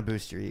 I didn't want to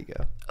boost your ego.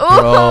 Bro,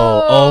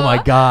 oh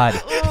my God.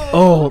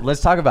 Oh, let's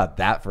talk about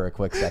that for a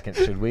quick second,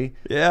 should we?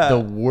 Yeah. The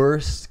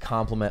worst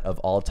compliment of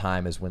all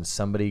time is when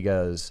somebody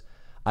goes,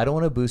 I don't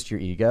want to boost your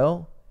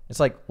ego. It's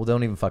like, well,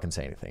 don't even fucking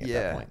say anything at that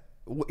Yeah. point.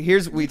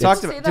 you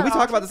Talked say about. that Did we talk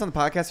often? about this on the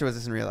podcast or was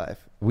this in real life?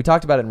 We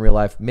talked about it in real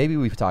life. Maybe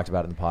we've talked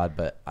about it in the pod,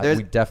 but There's-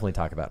 we definitely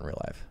talk about it in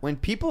real life. When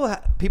people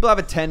have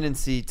a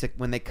tendency to,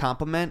 when they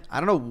compliment, I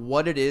don't know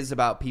what it is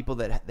about people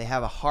that they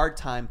have a hard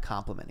time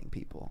complimenting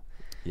people.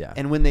 Yeah.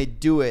 And when they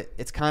do it,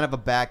 it's kind of a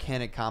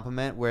backhanded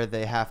compliment where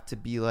they have to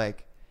be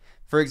like,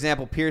 for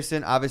example,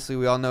 Pearson, obviously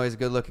we all know he's a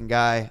good looking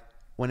guy.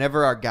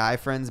 Whenever our guy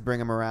friends bring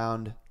him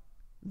around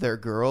their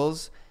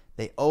girls,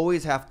 they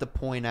always have to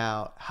point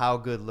out how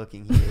good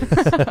looking he is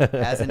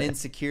as an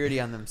insecurity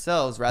on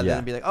themselves rather Yeah.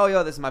 than be like, oh,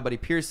 yo, this is my buddy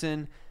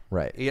Pearson.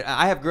 Right.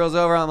 I have girls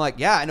over. I'm like,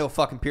 yeah, I know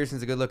fucking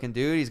Pearson's a good looking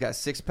dude. He's got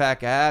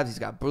 6-pack abs. He's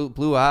got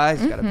blue eyes.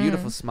 He's got a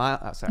beautiful smile.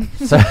 Oh, sorry.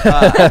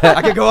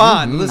 I could go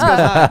on. The list goes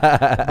on.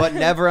 But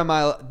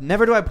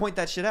never do I point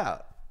that shit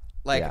out.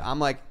 Like, Yeah. I'm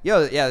like,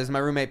 yo, yeah, this is my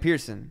roommate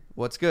Pearson.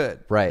 What's good?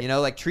 Right. You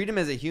know, like treat him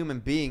as a human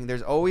being.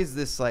 There's always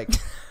this like,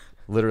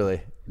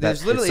 Literally.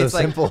 there's literally, so it's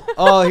like, simple.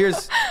 oh,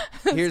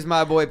 here's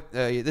my boy.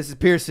 This is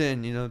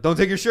Pearson. You know, don't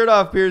take your shirt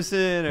off,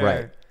 Pearson. Or,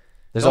 Right.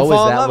 There's don't always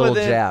fall in that love little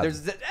with it. jab.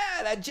 There's that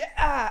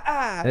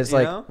And it's you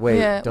like, know? wait,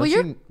 Yeah. don't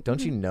Well,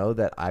 you know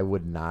that I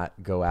would not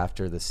go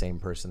after the same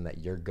person that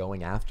you're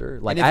going after?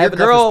 Like, And I have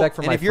enough respect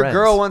for my if your friends.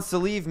 girl wants to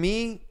leave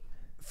me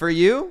for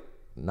you,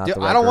 Not dude,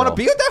 the I right don't want to girl.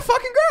 be with that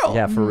fucking girl.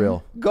 Yeah, for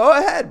real. Go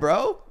ahead,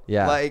 bro.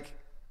 Yeah. Like,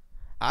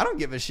 I don't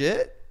give a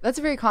shit. That's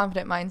a very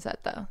confident mindset,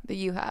 though, that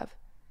you have.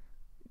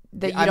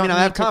 That you I don't mean, I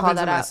need have to call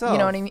confidence that in out. You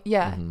know what I myself. mean?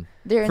 Yeah. Mm-hmm.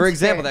 They're For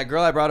example, insecure. that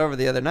girl I brought over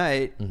the other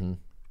night, Mm-hmm.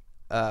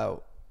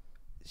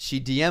 she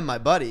DM'd my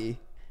buddy,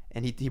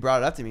 and he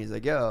brought it up to me. He's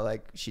like, yo,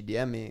 like, she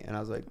DM'd me. And I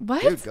was like,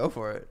 What? dude, go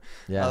for it.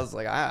 Yeah. I was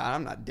like,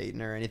 I'm not dating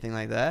her or anything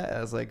like that.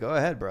 I was like, go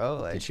ahead, bro.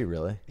 Like, Did she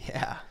really?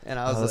 yeah. And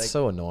I was Oh, like, that's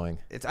so annoying.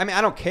 I mean,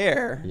 I don't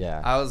care.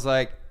 Yeah. I was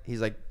like,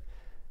 he's like,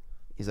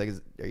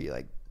 are you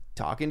like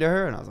talking to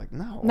her? And I was like,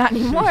 no. Not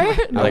anymore.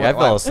 Like, I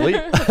fell asleep.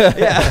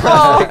 Yeah.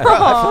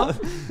 Aw.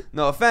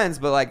 No offense,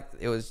 but like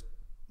it was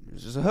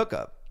just a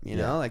hookup. You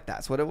Yeah. know, like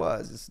that's what it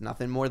was. It's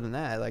nothing more than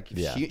that. Like if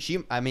Yeah.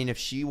 if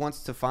she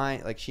wants to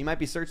find, like, she might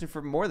be searching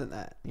for more than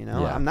that. You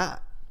know, Yeah. I'm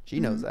not. She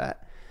knows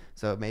that.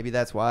 So maybe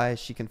that's why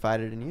she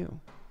confided in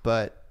you.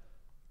 But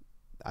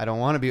I don't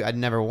want to be. I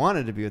never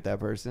wanted to be with that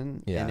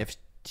person. Yeah. And if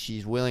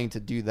she's willing to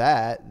do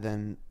that,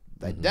 then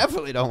I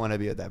definitely don't want to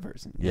be with that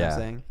person. You know what I'm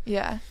Yeah. saying?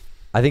 Yeah.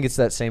 I think it's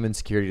that same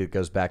insecurity that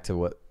goes back to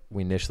what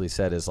we initially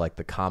said is like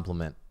the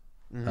compliment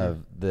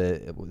of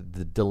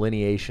the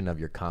delineation of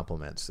your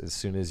compliments. As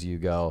soon as you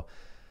go,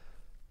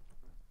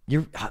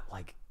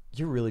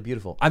 you're really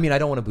beautiful. I mean, I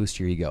don't want to boost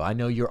your ego. I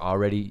know you're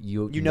already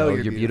you know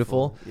you're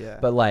beautiful. Yeah.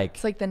 But like,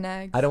 It's like the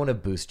nags. I don't want to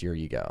boost your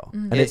ego.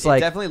 And It- it's it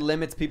like definitely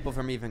limits people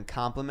from even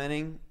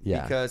complimenting.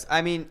 Yeah. Because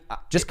I mean,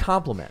 just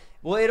compliment.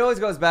 well, it always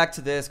goes back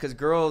to this because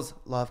girls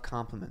love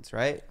compliments,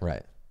 right?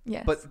 Right.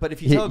 Yes. But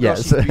if you tell a girl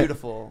Yes. she's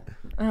beautiful,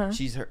 Uh-huh.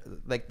 she's her,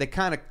 like, they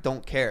kind of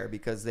don't care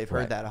because they've heard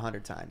Right. that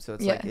 100 times. So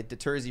it's Yeah. like it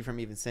deters you from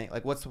even saying,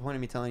 like, what's the point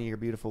of me telling you you're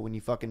beautiful when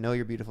you fucking know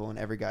you're beautiful and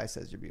every guy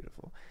says you're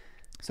beautiful?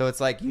 So it's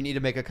like you need to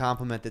make a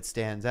compliment that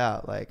stands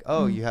out. Like,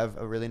 oh, you have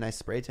a really nice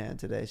spray tan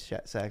today,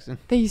 Saxon.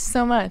 Thank you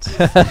so much.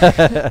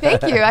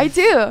 Thank you. I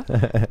do.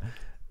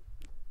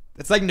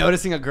 It's like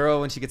noticing a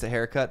girl when she gets a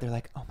haircut. They're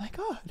like, oh my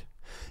God,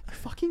 you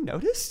fucking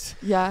noticed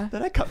Yeah.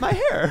 that I cut my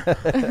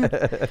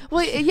hair?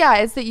 Well, yeah,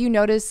 it's that you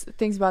notice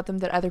things about them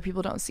that other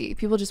people don't see.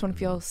 People just want to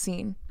feel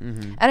seen.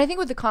 Mm-hmm. And I think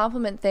with the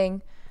compliment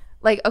thing,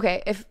 like,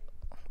 okay, if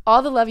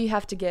all the love you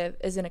have to give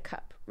is in a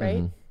cup,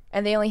 right?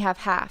 And they only have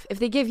half. If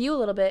they give you a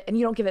little bit and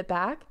you don't give it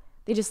back,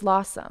 they just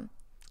lost some.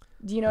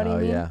 Do you know what I Oh,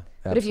 mean? yeah,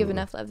 But if you have absolutely.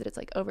 enough love that it's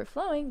like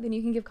overflowing, then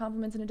you can give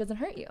compliments and it doesn't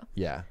hurt you.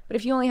 Yeah. But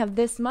if you only have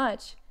this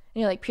much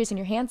and you're like, Pearson,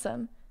 you're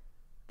handsome,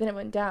 then it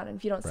went down. And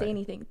if you don't say Right.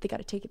 anything, they got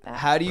to take it back.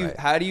 How do you Right.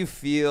 how do you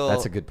feel?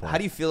 That's a good point. How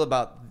do you feel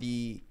about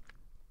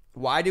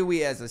why do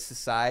we as a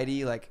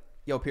society like,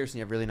 yo, Pearson,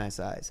 you have really nice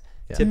eyes.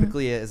 Yeah.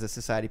 Typically as a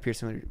society,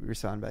 Pearson would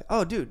respond by,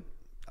 oh, dude,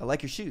 I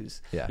like your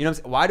shoes. Yeah. You know what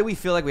I'm saying? Why do we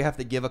feel like we have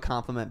to give a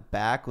compliment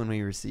back when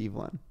we receive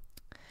one?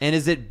 And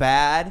is it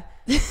bad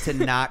to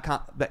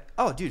not but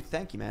oh, dude,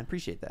 thank you, man.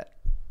 Appreciate that.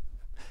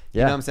 You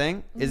Yeah. know what I'm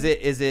saying? Is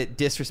it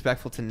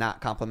disrespectful to not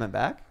compliment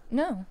back?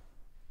 No.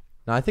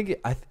 No, I think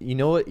you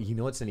know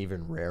what's an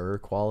even rarer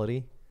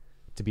quality,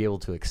 to be able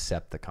to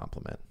accept the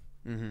compliment.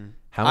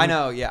 How I many-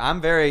 know. Yeah. I'm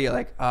very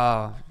like,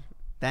 oh,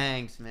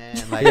 thanks, man.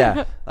 Like,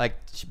 Yeah. like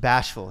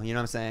bashful. You know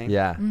what I'm saying?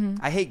 Yeah,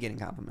 I hate getting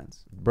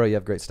compliments. bro, you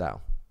have great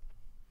style.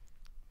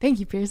 Thank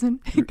you, Pearson.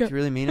 Do you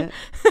really mean it?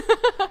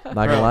 Not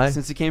gonna Bro, lie.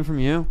 since it came from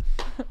you.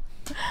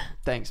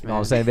 Thanks, You man. know what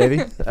I'm saying, baby?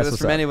 If it That's was what's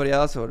from up. anybody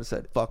else, I would have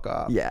said, fuck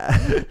off.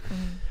 Yeah.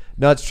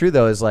 No, it's true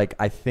though. Is like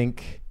I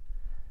think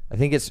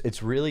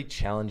it's really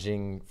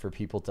challenging for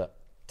people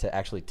to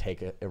actually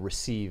take a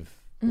receive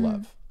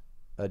love,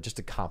 just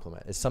a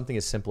compliment. It's something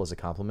as simple as a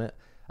compliment.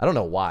 I don't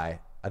know why.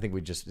 I think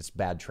it's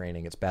bad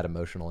training. It's bad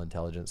emotional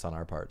intelligence on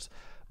our parts.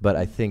 But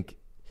I think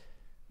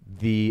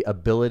the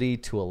ability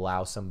to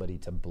allow somebody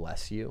to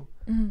bless you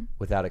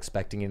without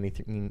expecting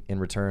anything in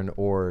return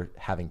or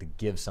having to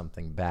give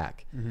something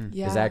back is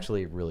Yeah.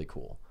 actually really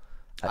cool.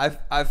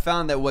 I've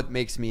found that what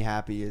makes me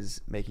happy is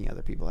making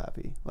other people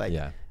happy. Like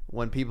Yeah.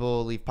 when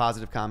people leave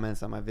positive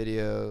comments on my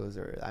videos,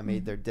 or I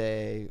made their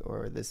day,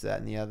 or this, that,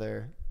 and the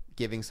other,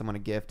 giving someone a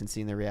gift and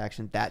seeing their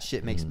reaction, that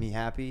shit makes me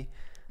happy.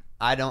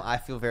 I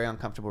feel very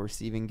uncomfortable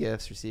receiving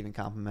gifts, receiving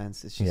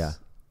compliments. It's just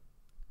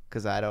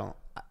because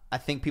I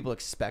think people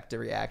expect a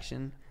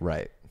reaction.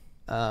 Right.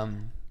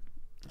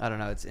 I don't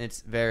know.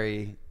 It's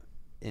very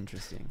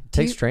interesting.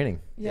 Takes you- training.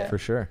 Yeah. For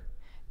sure.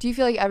 Do you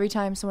feel like every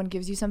time someone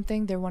gives you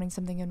something, they're wanting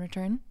something in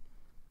return?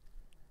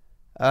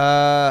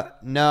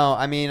 No.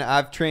 I mean,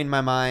 I've trained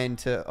my mind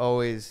to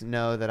always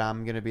know that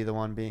I'm gonna be the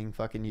one being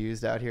fucking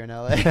used out here in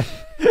LA.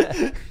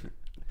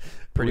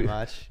 Pretty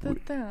much.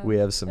 We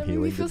have some That made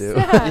me healing to feel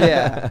do. sad.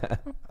 Yeah.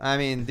 I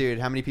mean, dude,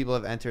 how many people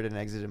have entered and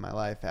exited my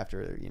life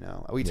after,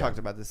 we talked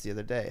about this the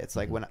other day. It's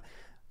like when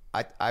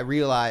I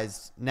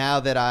realized now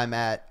that I'm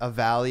at a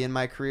valley in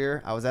my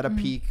career, I was at a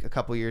peak a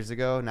couple years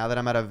ago. Now that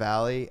I'm at a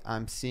valley,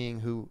 I'm seeing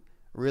who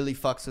really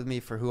fucks with me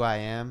for who I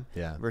am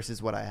Yeah.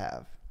 versus what I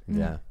have.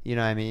 Yeah. You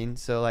know what I mean?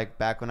 So like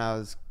back when I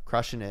was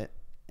crushing it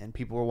and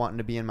people were wanting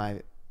to be in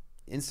my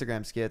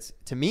Instagram skits,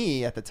 to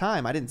me at the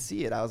time, I didn't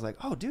see it. I was like,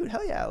 oh, dude,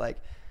 hell yeah. Like,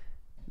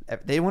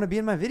 they want to be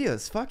in my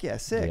videos. Fuck yeah,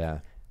 sick.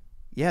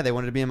 Yeah, they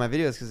wanted to be in my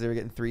videos because they were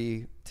getting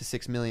 3 to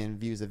 6 million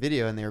views a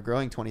video and they were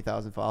growing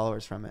 20,000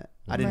 followers from it.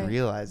 I didn't Right.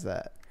 realize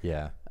that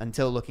Yeah.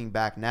 until looking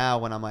back now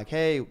when I'm like,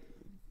 hey,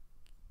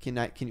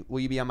 will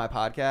you be on my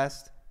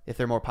podcast? If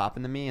they're more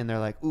popping than me and they're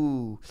like,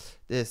 ooh,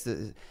 this,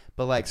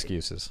 but like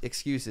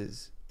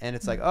excuses. And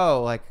it's like,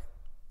 oh, like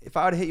if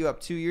I would have hit you up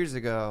 2 years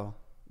ago,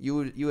 you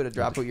would have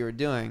dropped what you were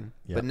doing.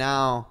 Yep. But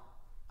now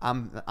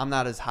I'm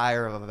not as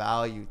higher of a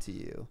value to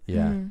you.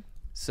 Yeah.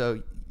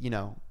 So, you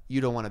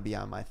don't want to be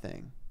on my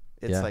thing.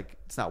 It's Yeah. like,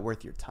 it's not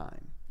worth your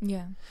time,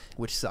 Yeah.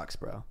 which sucks,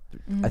 bro.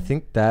 I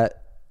think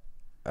that,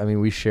 I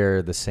mean, we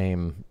share the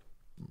same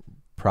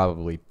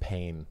probably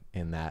pain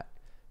in that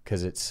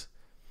because it's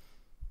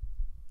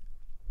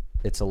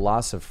a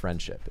loss of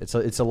friendship. It's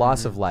a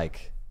loss of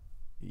like,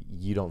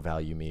 you don't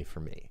value me for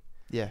me.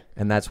 Yeah.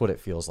 And that's what it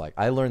feels like.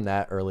 I learned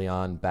that early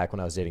on back when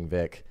I was dating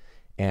Vic,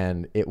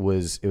 and it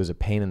was a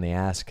pain in the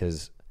ass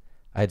because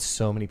I had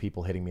so many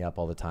people hitting me up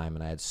all the time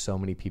and I had so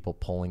many people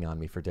pulling on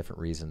me for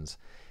different reasons.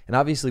 And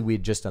obviously we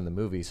had just done the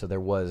movie, so there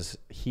was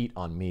heat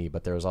on me,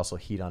 but there was also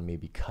heat on me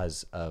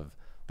because of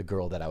the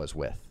girl that I was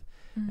with.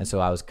 And so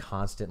I was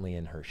constantly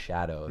in her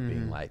shadow of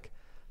being like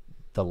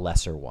the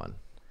lesser one.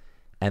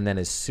 And then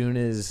as soon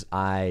as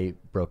I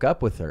broke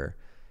up with her,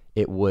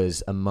 it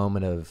was a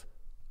moment of,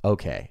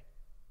 okay,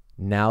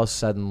 now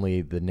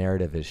suddenly the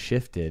narrative is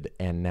shifted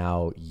and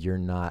now you're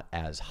not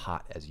as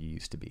hot as you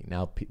used to be.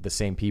 Now the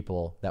same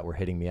people that were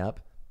hitting me up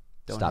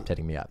stopped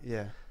hitting me up.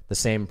 Yeah. The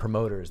same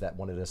promoters that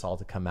wanted us all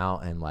to come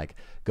out and like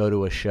go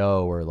to a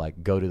show or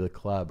like go to the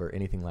club or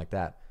anything like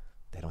that,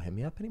 they don't hit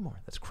me up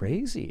anymore. That's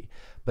crazy.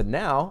 But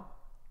now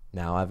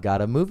I've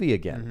got a movie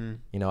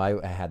again.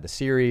 I had the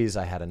series,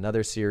 I had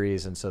another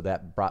series, and so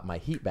that brought my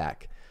heat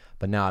back.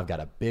 But now I've got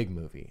a big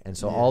movie. And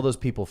so all those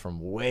people from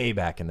way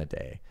back in the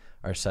day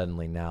are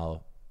suddenly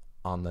now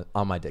on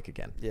my dick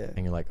again. Yeah.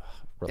 And you're like,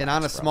 And on a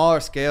relax, bro. smaller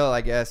scale,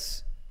 I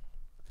guess,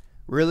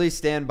 really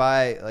stand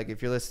by, like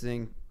if you're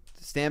listening,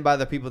 stand by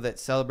the people that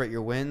celebrate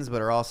your wins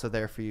but are also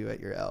there for you at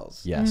your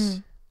L's.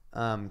 Yes.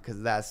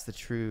 Because that's the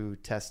true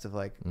test of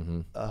like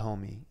a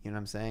homie. You know what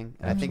I'm saying?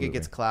 And I think Absolutely. it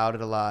gets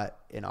clouded a lot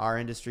in our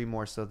industry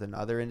more so than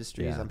other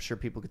industries. Yeah. I'm sure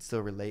people could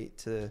still relate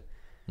to,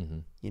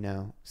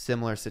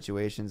 similar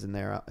situations in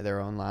their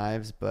own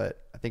lives,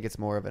 but I think it's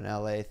more of an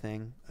LA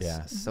thing,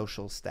 Yeah. a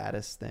social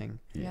status thing,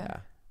 Yeah.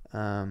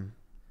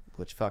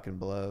 which fucking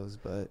blows.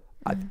 But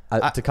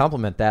To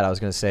complement that, I was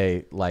going to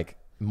say, like,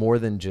 more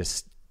than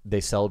just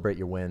they celebrate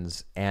your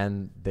wins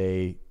and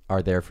they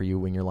are there for you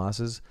when your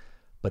losses,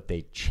 but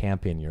they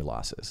champion your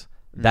losses.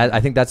 That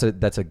I think that's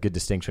a good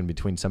distinction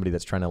between somebody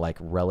that's trying to like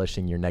relish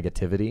in your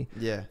negativity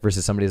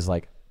versus somebody that's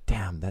like,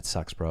 damn, that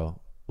sucks, bro.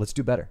 Let's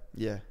do better.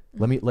 Yeah.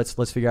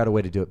 Let's figure out a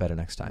way to do it better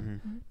next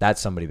time. That's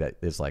somebody that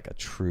is like a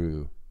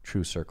true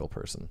circle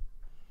person.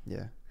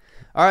 Yeah.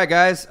 All right,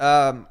 guys.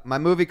 My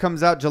movie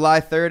comes out July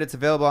 3rd. It's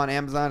available on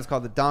Amazon. It's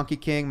called The Donkey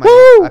King.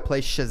 I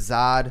play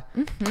Shazad,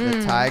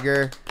 the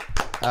tiger.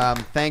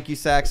 Thank you,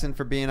 Saxon,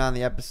 for being on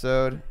the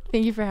episode.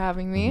 Thank you for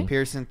having me.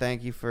 Pearson,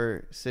 thank you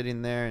for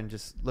sitting there and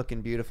just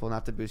looking beautiful,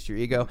 not to boost your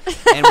ego.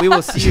 And we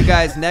will see you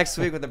guys next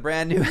week with a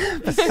brand new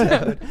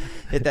episode.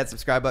 Hit that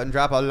subscribe button,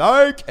 drop a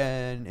like,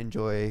 and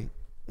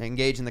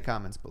engage in the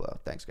comments below.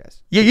 Thanks,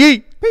 guys. Yeah.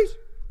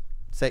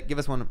 Peace. Give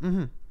us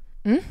one.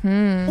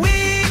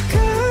 We